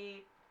can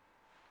be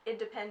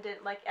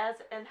independent, like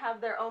and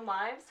have their own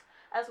lives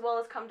as well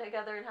as come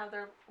together and have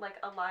their like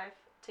a life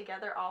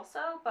together also.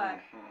 But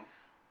Mm-hmm.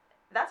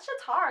 that's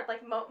just hard.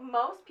 Like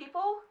most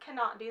people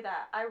cannot do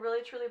that. I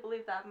really truly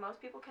believe that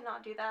most people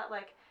cannot do that.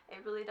 Like it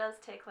really does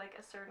take like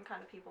a certain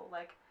kind of people.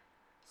 Like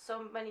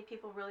so many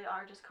people really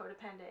are just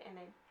codependent and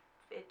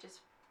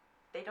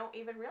they don't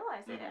even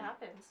realize it. It Mhm.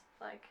 happens.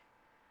 Like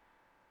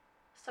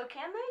so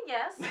can they?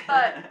 Yes,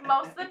 but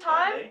most of the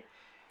time,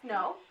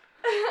 no.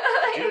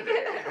 Do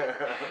they?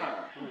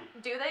 Huh.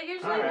 Do they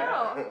usually?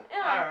 Alright. No.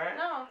 Yeah. Alright.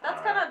 No. That's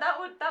Alright. kind of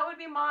that would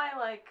be my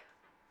like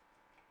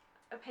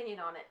opinion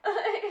on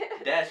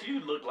it. Dash, you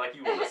look like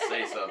you want to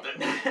say something.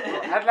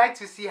 Well, I'd like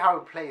to see how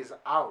it plays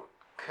out,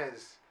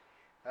 cause,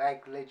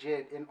 like,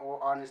 legit, in all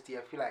honesty,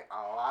 I feel like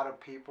a lot of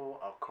people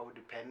are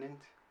codependent.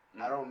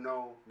 I don't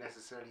know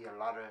necessarily a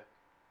lot of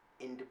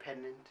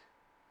independent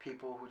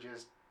people who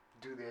just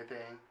do their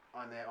thing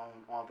on their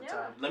own all the Yeah.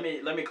 time. Let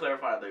me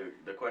clarify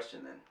the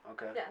question then.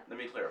 Okay. Yeah. Let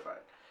me clarify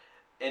it.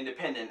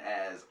 Independent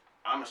as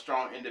I'm a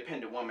strong,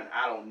 independent woman.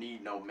 I don't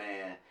need no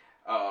man.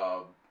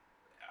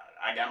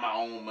 I got my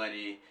own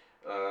money.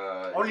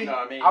 Only, you know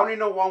what I mean? I only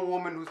know one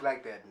woman who's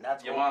like that, and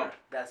that's Your Oprah. mom?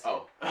 That's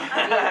Oh. it.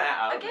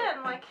 I mean,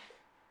 again, like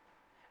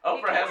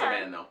Oprah you has a can.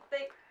 man though.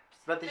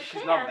 But They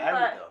she's can, not married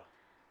but- though.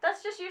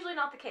 that's just usually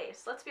not the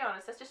case. Let's be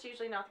honest. That's just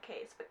usually not the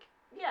case. But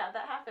yeah,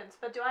 that happens.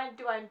 But do I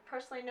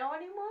personally know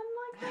anyone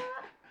like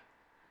that?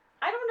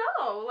 I don't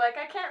know. Like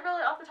I can't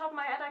really off the top of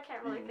my head. I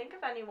can't really think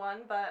of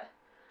anyone. But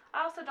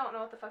I also don't know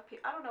what the fuck.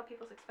 I don't know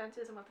people's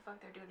expenses and what the fuck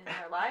they're doing in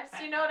their lives.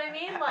 You know what I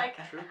mean? Like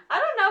True. I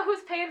don't know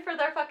who's paying for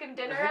their fucking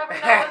dinner every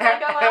night when they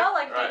go out.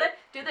 Like Right.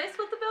 do they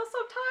split the bill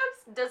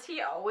sometimes? Does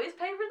he always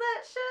pay for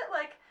that shit?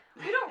 Like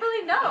we don't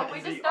really know. We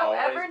Does he just don't always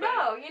ever pay?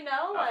 know. You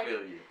know? I Like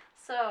feel you.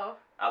 so.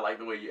 I like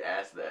the way you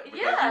asked that because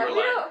Yeah, you we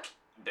were don't. like,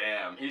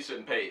 "Damn, he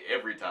shouldn't pay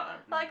every time."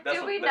 Like, That's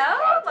do what- we that's know?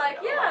 what I Like,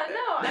 think. I yeah, like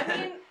that. no.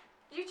 I mean,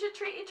 you should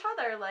treat each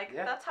other. Like,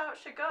 Yeah. that's how it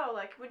should go.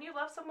 Like, when you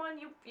love someone,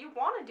 you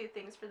want to do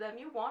things for them.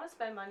 You want to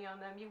spend money on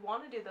them. You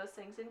want to do those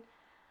things. And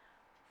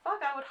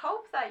fuck, I would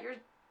hope that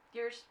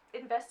you're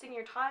investing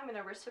your time in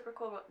a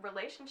reciprocal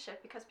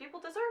relationship because people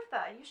deserve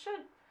that. You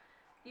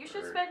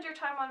should Word. spend your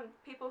time on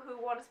people who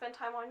want to spend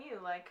time on you.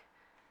 Like,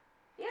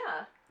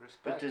 yeah.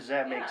 Respect. But does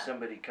that make Yeah.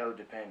 somebody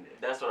codependent?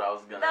 That's what I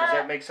was gonna. That- Does say.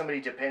 that make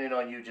somebody dependent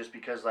on you just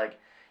because, like,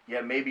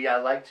 yeah, maybe I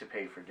like to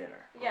pay for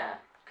dinner Yeah.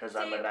 because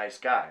I'm a See- nice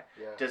guy?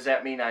 Yeah. Does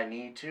that mean I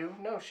need to?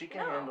 No, she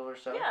can No. handle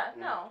herself. Yeah,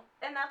 no.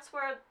 And that's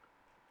where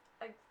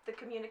like the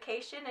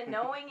communication and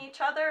knowing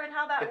each other and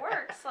how that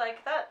works.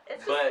 Like that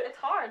it's just But it's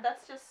hard.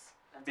 That's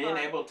being hard.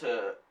 able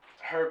to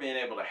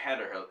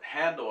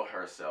handle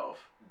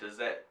herself, does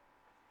that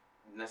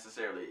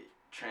necessarily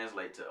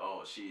translate to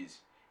she's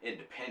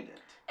independent?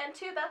 And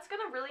two, that's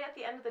gonna really at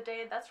the end of the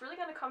day, that's really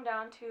gonna come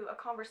down to a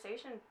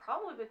conversation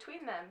probably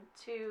between them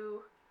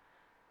to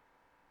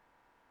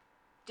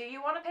do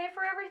you want to pay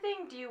for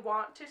everything? Do you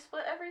want to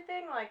split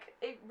everything? Like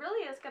it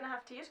really is gonna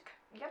have to you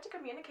have to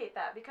communicate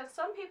that because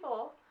some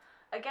people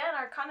again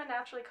are kind of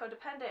naturally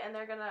codependent and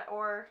they're gonna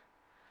or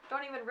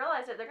don't even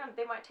realize it.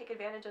 They might take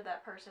advantage of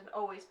that person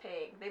always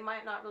paying. They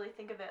might not really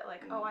think of it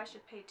like, oh, I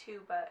should pay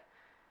too, but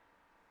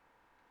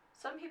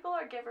some people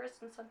are givers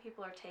and some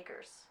people are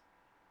takers.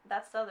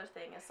 that's the other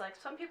thing. It's like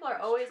some people are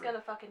That's always true.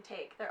 gonna fucking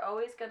take. They're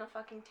always gonna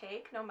fucking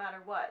take no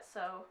matter what.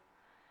 So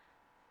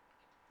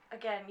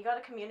again, you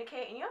gotta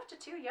communicate, and you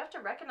have to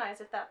recognize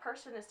if that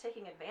person is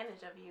taking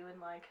advantage of you, and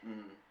like.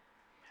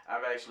 I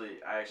actually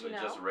You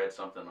know? just read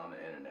something on the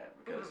internet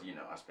because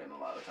I spend a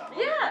lot of time on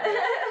Yeah.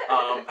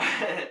 the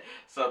internet.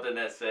 Something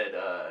that said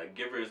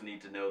givers need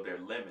to know their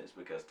limits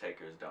because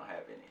takers don't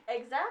have any.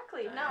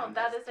 Exactly. No, Damn,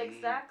 that that's is deep.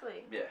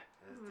 exactly. Yeah,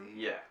 That's Mhm. deep.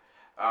 yeah.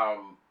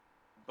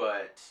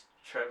 But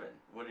Trevin,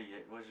 what's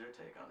your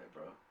take on it,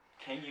 bro?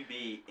 Can you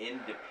be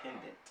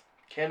independent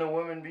Can a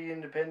woman be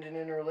independent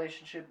in a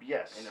relationship?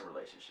 Yes. in a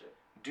relationship?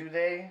 Do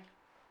they?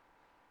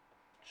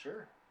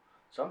 Sure.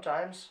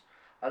 Sometimes.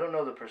 I don't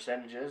know the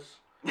percentages.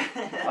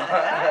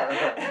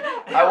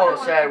 I won't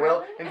say I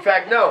will. In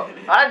fact, no.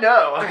 I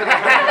know.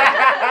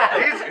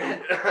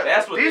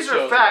 That's what These this are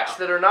show's facts about.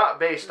 that are not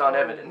based on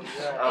evidence.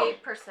 Yeah.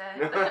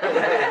 8%. 8%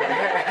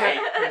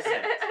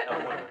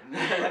 of women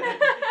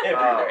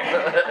everywhere.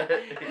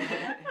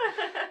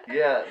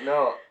 Yeah,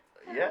 no.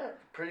 Yeah,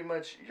 pretty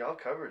much y'all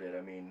covered it.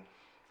 I mean,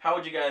 How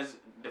would you guys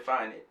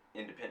define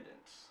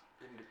independence?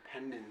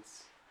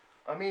 Independence.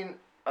 I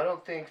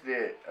don't think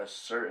that a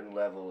certain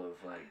level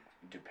of like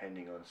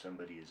depending on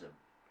somebody is a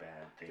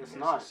bad thing It's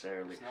not.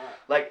 necessarily. It's not.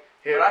 Like,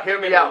 But I hear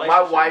think me in a out. My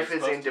relationship wife you're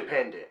is supposed to.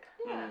 independent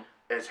Yeah.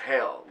 as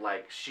hell.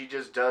 Like, she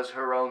just does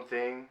her own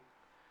thing.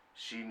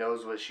 She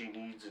knows what she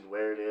needs and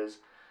where it is.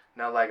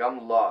 Now, like,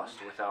 I'm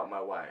lost without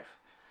my wife.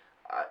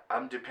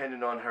 I'm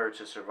dependent on her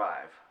to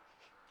survive.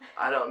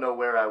 I don't know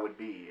where I would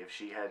be if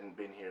she hadn't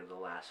been here the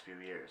last few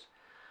years.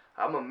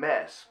 I'm a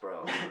mess,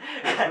 bro.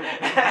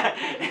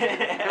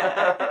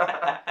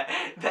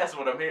 That's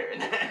what I'm hearing.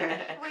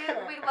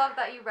 We love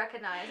that you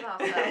recognize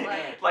also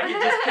Like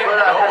you just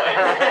kept going.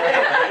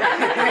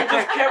 You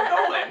just kept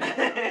going.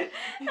 That's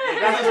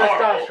This is what it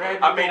horrible. starts, right?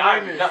 I mean,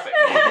 I'm Awareness. nothing.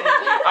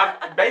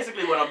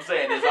 Basically what I'm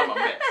saying is I'm a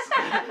mess.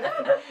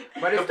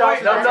 But it The starts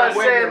point- I'm with not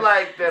awareness. saying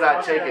like that I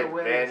It's take also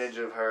awareness. advantage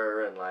of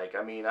her and like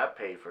I mean I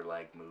pay for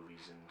like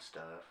movies and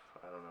stuff.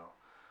 I don't know.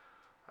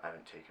 I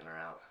haven't taken her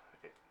out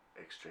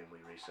extremely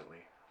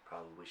recently.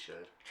 Probably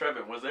should.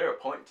 Trevin, was there a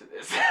point to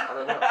this? I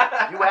don't know.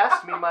 You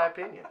asked me my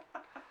opinion.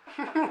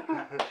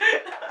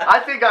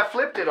 I think I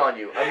flipped it on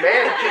you. A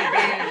man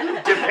can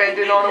be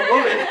dependent on a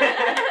woman.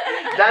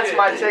 That's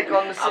my take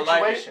on the I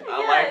like it. situation.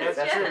 I like Yes, it.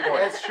 That's yes. the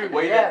point. That's true.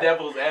 Way yeah. the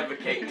devil's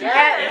advocate. To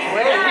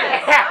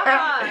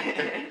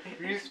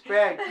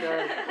Respect.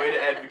 Way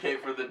to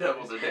advocate for the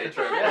devil today,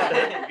 Trevor.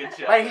 Yeah. Good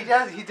job.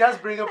 But he does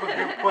bring up a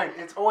good point.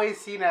 It's always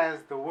seen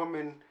as the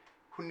woman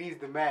who needs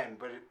the man,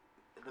 but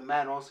the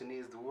man also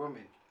needs the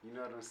woman. You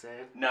know what I'm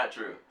saying? Not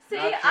true. See,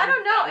 Not I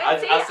don't know. I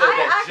And see, said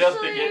that just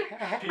to actually, get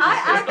people I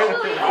pissed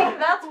actually off. think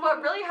that's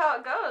what really how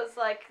it goes.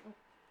 Like,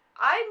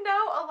 I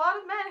know a lot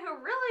of men who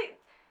really,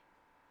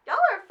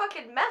 y'all are a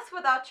fucking mess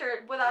without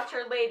your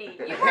lady.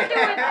 You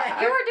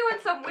were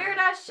doing some weird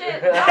ass shit.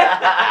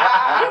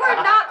 You were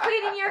not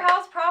cleaning your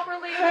house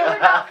properly. You were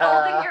not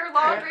folding your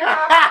laundry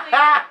properly.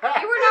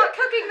 You were not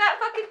cooking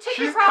that fucking chicken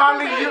She's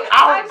properly. calling you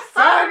out, I'm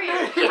sorry.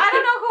 son. I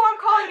don't know who I'm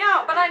calling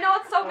out, but I know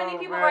it's so many Oh,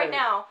 people man. right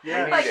now.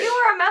 Yeah. But you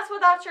were a mess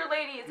without your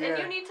ladies, and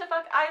Yeah. you need to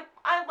fuck. I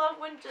love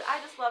when I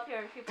just love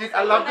hearing people. Dude, say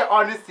I love when the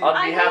honesty. On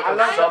I behalf hate- of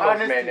I some of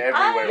honesty. men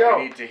everywhere, Yo,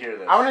 we need to hear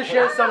this. I want to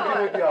share Wow.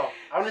 something with y'all.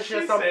 I want to She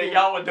share something. said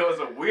y'all were doing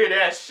some weird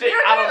ass shit.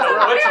 You're I don't doing know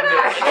some what you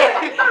weird ass did.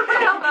 shit. For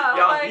real though,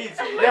 Y'all like- need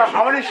some Yeah, I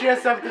want to share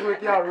something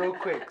with y'all real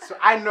quick. So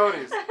I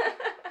noticed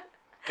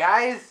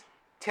guys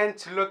tend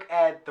to look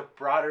at the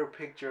broader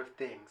picture of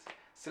things.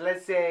 So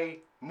let's say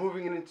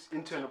moving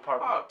into an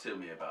apartment. Talk to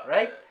me about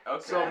Right? that.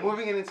 Okay. So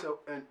moving into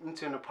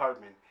an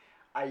apartment,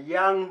 a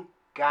young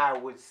guy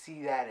would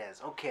see that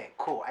as, okay,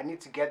 cool. I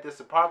need to get this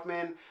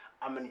apartment.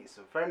 I'm gonna need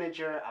some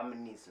furniture. I'm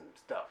gonna need some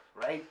stuff,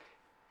 right?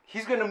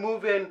 He's gonna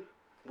move in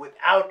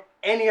without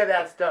any of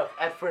that stuff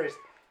at first,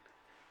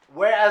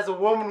 whereas a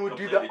woman would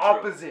do Completely the true.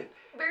 opposite.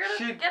 We're gonna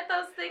She- get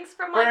those things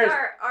from like First-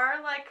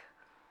 our like.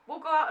 We'll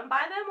go out and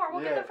buy them, or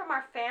we'll Yeah. get them from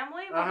our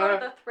family. We'll Uh-huh. go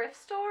to the thrift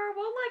store.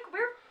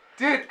 We're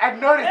Dude, I've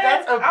noticed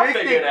that's a I'll big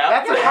figure thing. it out.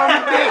 That's a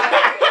common thing.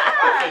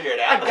 I'll figure it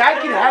A out. guy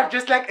can have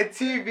just like a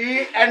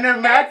TV and a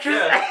mattress,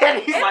 Yeah. and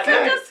he's Like, it's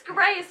a good.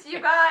 disgrace, you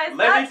guys. Let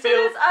me That feel-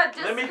 shit is a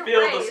disgrace. let me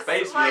feel the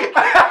space real Like,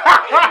 quick.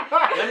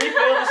 Let me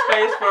fill the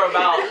space for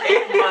about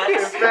 8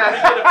 months. In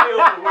fact- Get a feel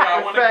for where I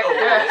want to in fact, go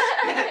with yes.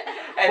 it.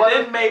 And What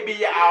then if-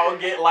 maybe I'll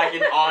get like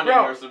an awning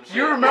Bro, or some shit.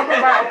 you remember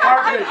my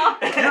apartment?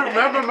 You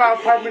remember my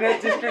apartment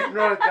at District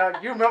North,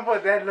 dog? You remember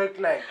what that looked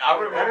like? I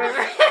remember.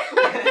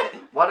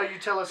 Why don't you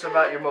tell us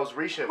about your most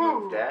recent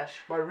move, Dash?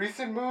 My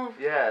recent move?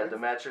 Yeah, the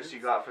mattress you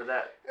got for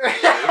that.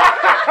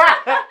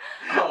 I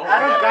Oh, don't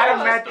got that's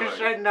a a mattress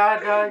story. right now,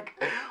 dog.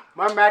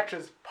 My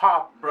mattress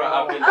popped, Bro,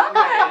 I've been-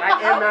 My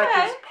air okay.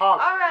 mattress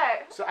popped. All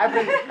right. So I've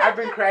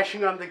been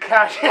crashing on the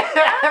couch.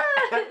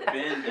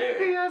 Been there.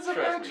 He has a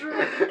Trust me.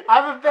 bedroom.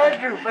 I have a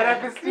bedroom, but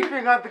I've been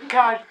sleeping on the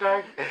couch,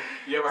 dog.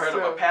 You ever heard of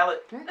So- a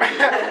pallet? You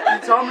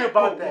told me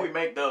about Ooh, that. We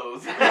make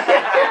those. down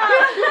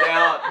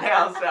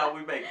south,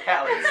 we make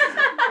pallets.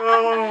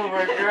 Oh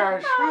my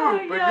gosh. Oh,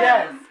 Whew. But yes.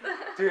 yeah,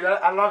 Dude,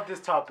 I love this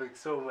topic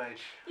so much.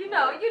 You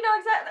know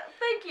exactly.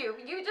 Thank you.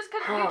 You just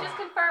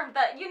confirmed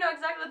that you know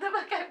exactly what the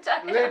fuck I'm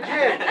talking about.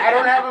 Legit. I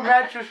don't have a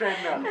mattress right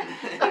now.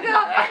 You go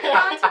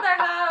onto their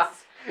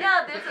house.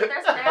 Yeah,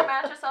 there's an air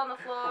mattress on the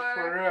floor.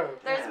 For real.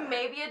 There's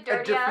maybe a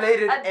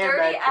deflated air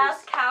dirty ass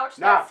mattress. couch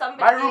Nah, that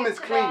somebody my room gave is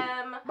to clean.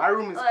 them. My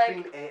room is Like,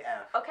 clean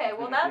AF. Okay,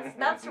 well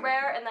that's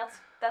rare and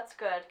that's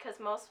good because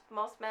most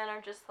men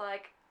are just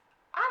like,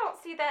 I don't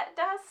see that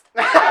dust.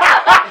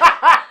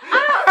 I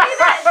don't see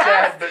that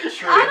Sad dust. but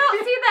true. I don't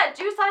see that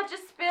juice I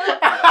just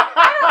spilled.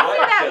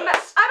 I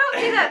dust?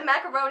 don't see that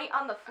macaroni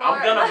on the floor.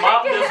 I'm gonna Like-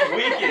 mop this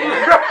weekend.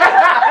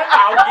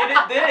 I'll get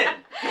it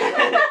then.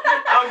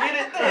 I'll get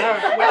it then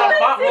when I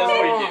mop this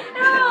weekend.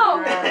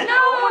 No.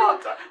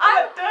 What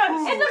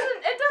dust? It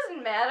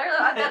doesn't matter.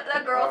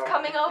 The girl's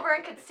coming over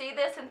and could see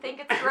this and think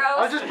it's gross.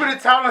 I'll just put a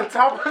towel on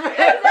top of it.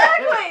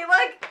 Exactly.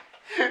 Like.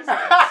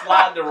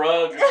 Slide the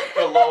rug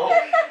below.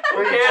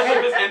 Who cares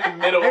if it's in the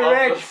middle Hey, of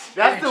Reg, the...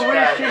 that's the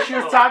weird shit she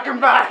was talking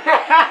about.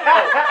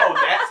 Oh,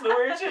 that's the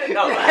weird shit?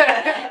 No.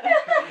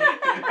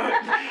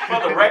 For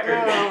the record,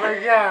 Oh my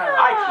god.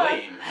 I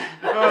clean.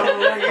 Oh my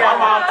My god.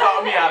 mom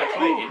taught me how to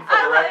clean, for the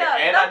Oh, record, yeah,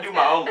 and I that's do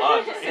my own good.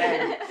 laundry.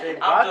 Same, I'm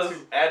got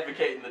just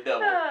advocating the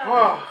devil.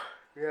 Oh,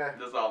 yeah.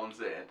 That's all I'm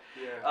saying.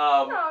 Yeah.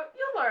 No,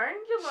 you'll learn.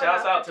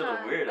 Shouts out after to the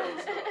time.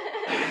 weirdos,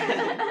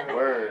 though.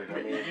 Word. I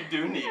You mean,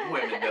 do need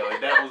women, though.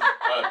 That was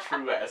a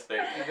true ass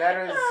statement.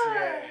 That is,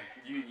 yeah.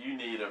 You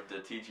need them to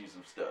teach you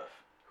some stuff.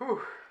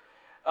 Whew.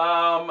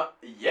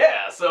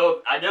 Yeah,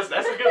 so I guess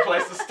that's a good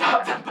place to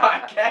stop the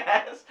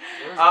podcast.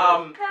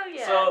 Hell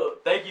yeah. So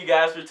thank you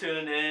guys for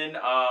tuning in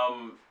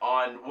on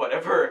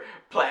whatever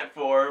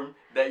platform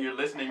that you're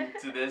listening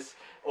to this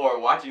or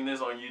watching this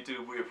on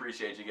YouTube. We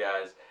appreciate you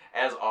guys.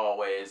 As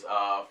always,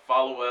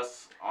 follow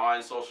us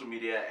on social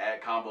media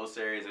at Combo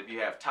Series. If you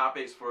have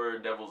topics for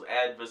Devil's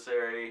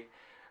Adversary,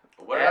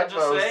 what did I just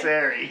say?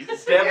 Adversaries.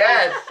 Devil's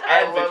Yes,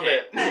 I love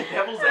Advocate. it.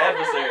 Devil's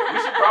Adversary. We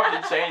should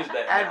probably change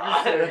that now.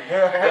 Adversary.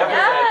 Devil's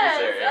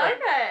Adversary. Yes,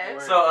 okay.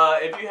 So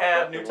if you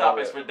have new Love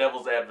topics it. for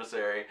Devil's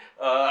Adversary,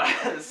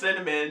 send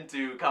them in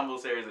to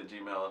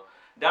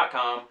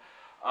comboseries@gmail.com.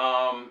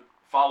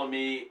 Follow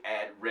me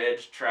at Reg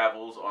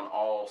Travels on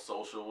all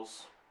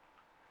socials.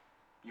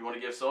 You want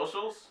to give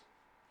socials?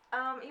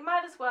 You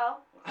might as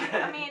well.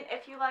 I mean,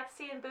 if you like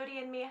seeing booty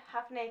and me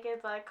half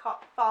naked, like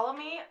follow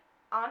me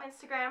on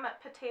Instagram at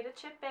Potato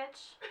Chip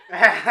Bitch.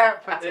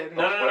 Potato.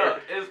 No.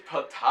 It's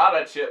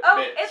Patata Chip Oh,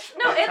 Bitch.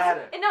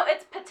 Potato.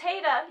 it's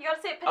potato. You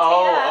gotta say potato.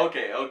 Oh,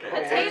 okay. Potato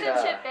Potato.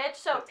 Chip Bitch.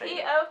 So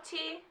Potato.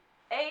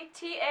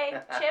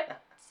 POTATA Chip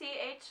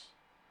CHIP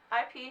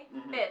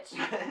Mhm. Bitch.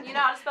 You know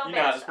how to spell You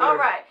know how to bitch. spell All it.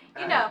 right.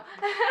 You know.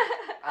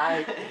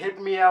 I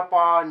hit me up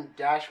on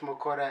Dash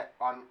Makota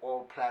on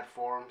all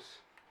platforms.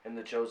 And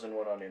the chosen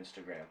one on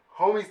Instagram.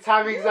 Homie's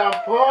timing's on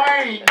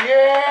point.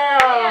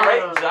 Yeah.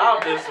 Great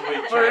job this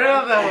week, For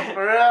real though.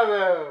 For real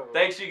though.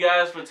 Thanks you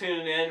guys for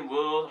tuning in.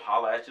 We'll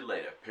holla at you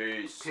later.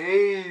 Peace.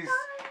 Peace.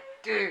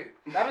 Dude,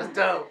 that is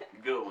dope.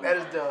 Good one. That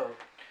is man. dope.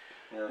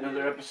 Yeah.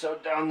 Another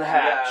episode down the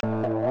hatch.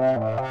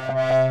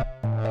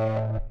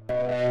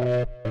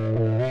 Yeah.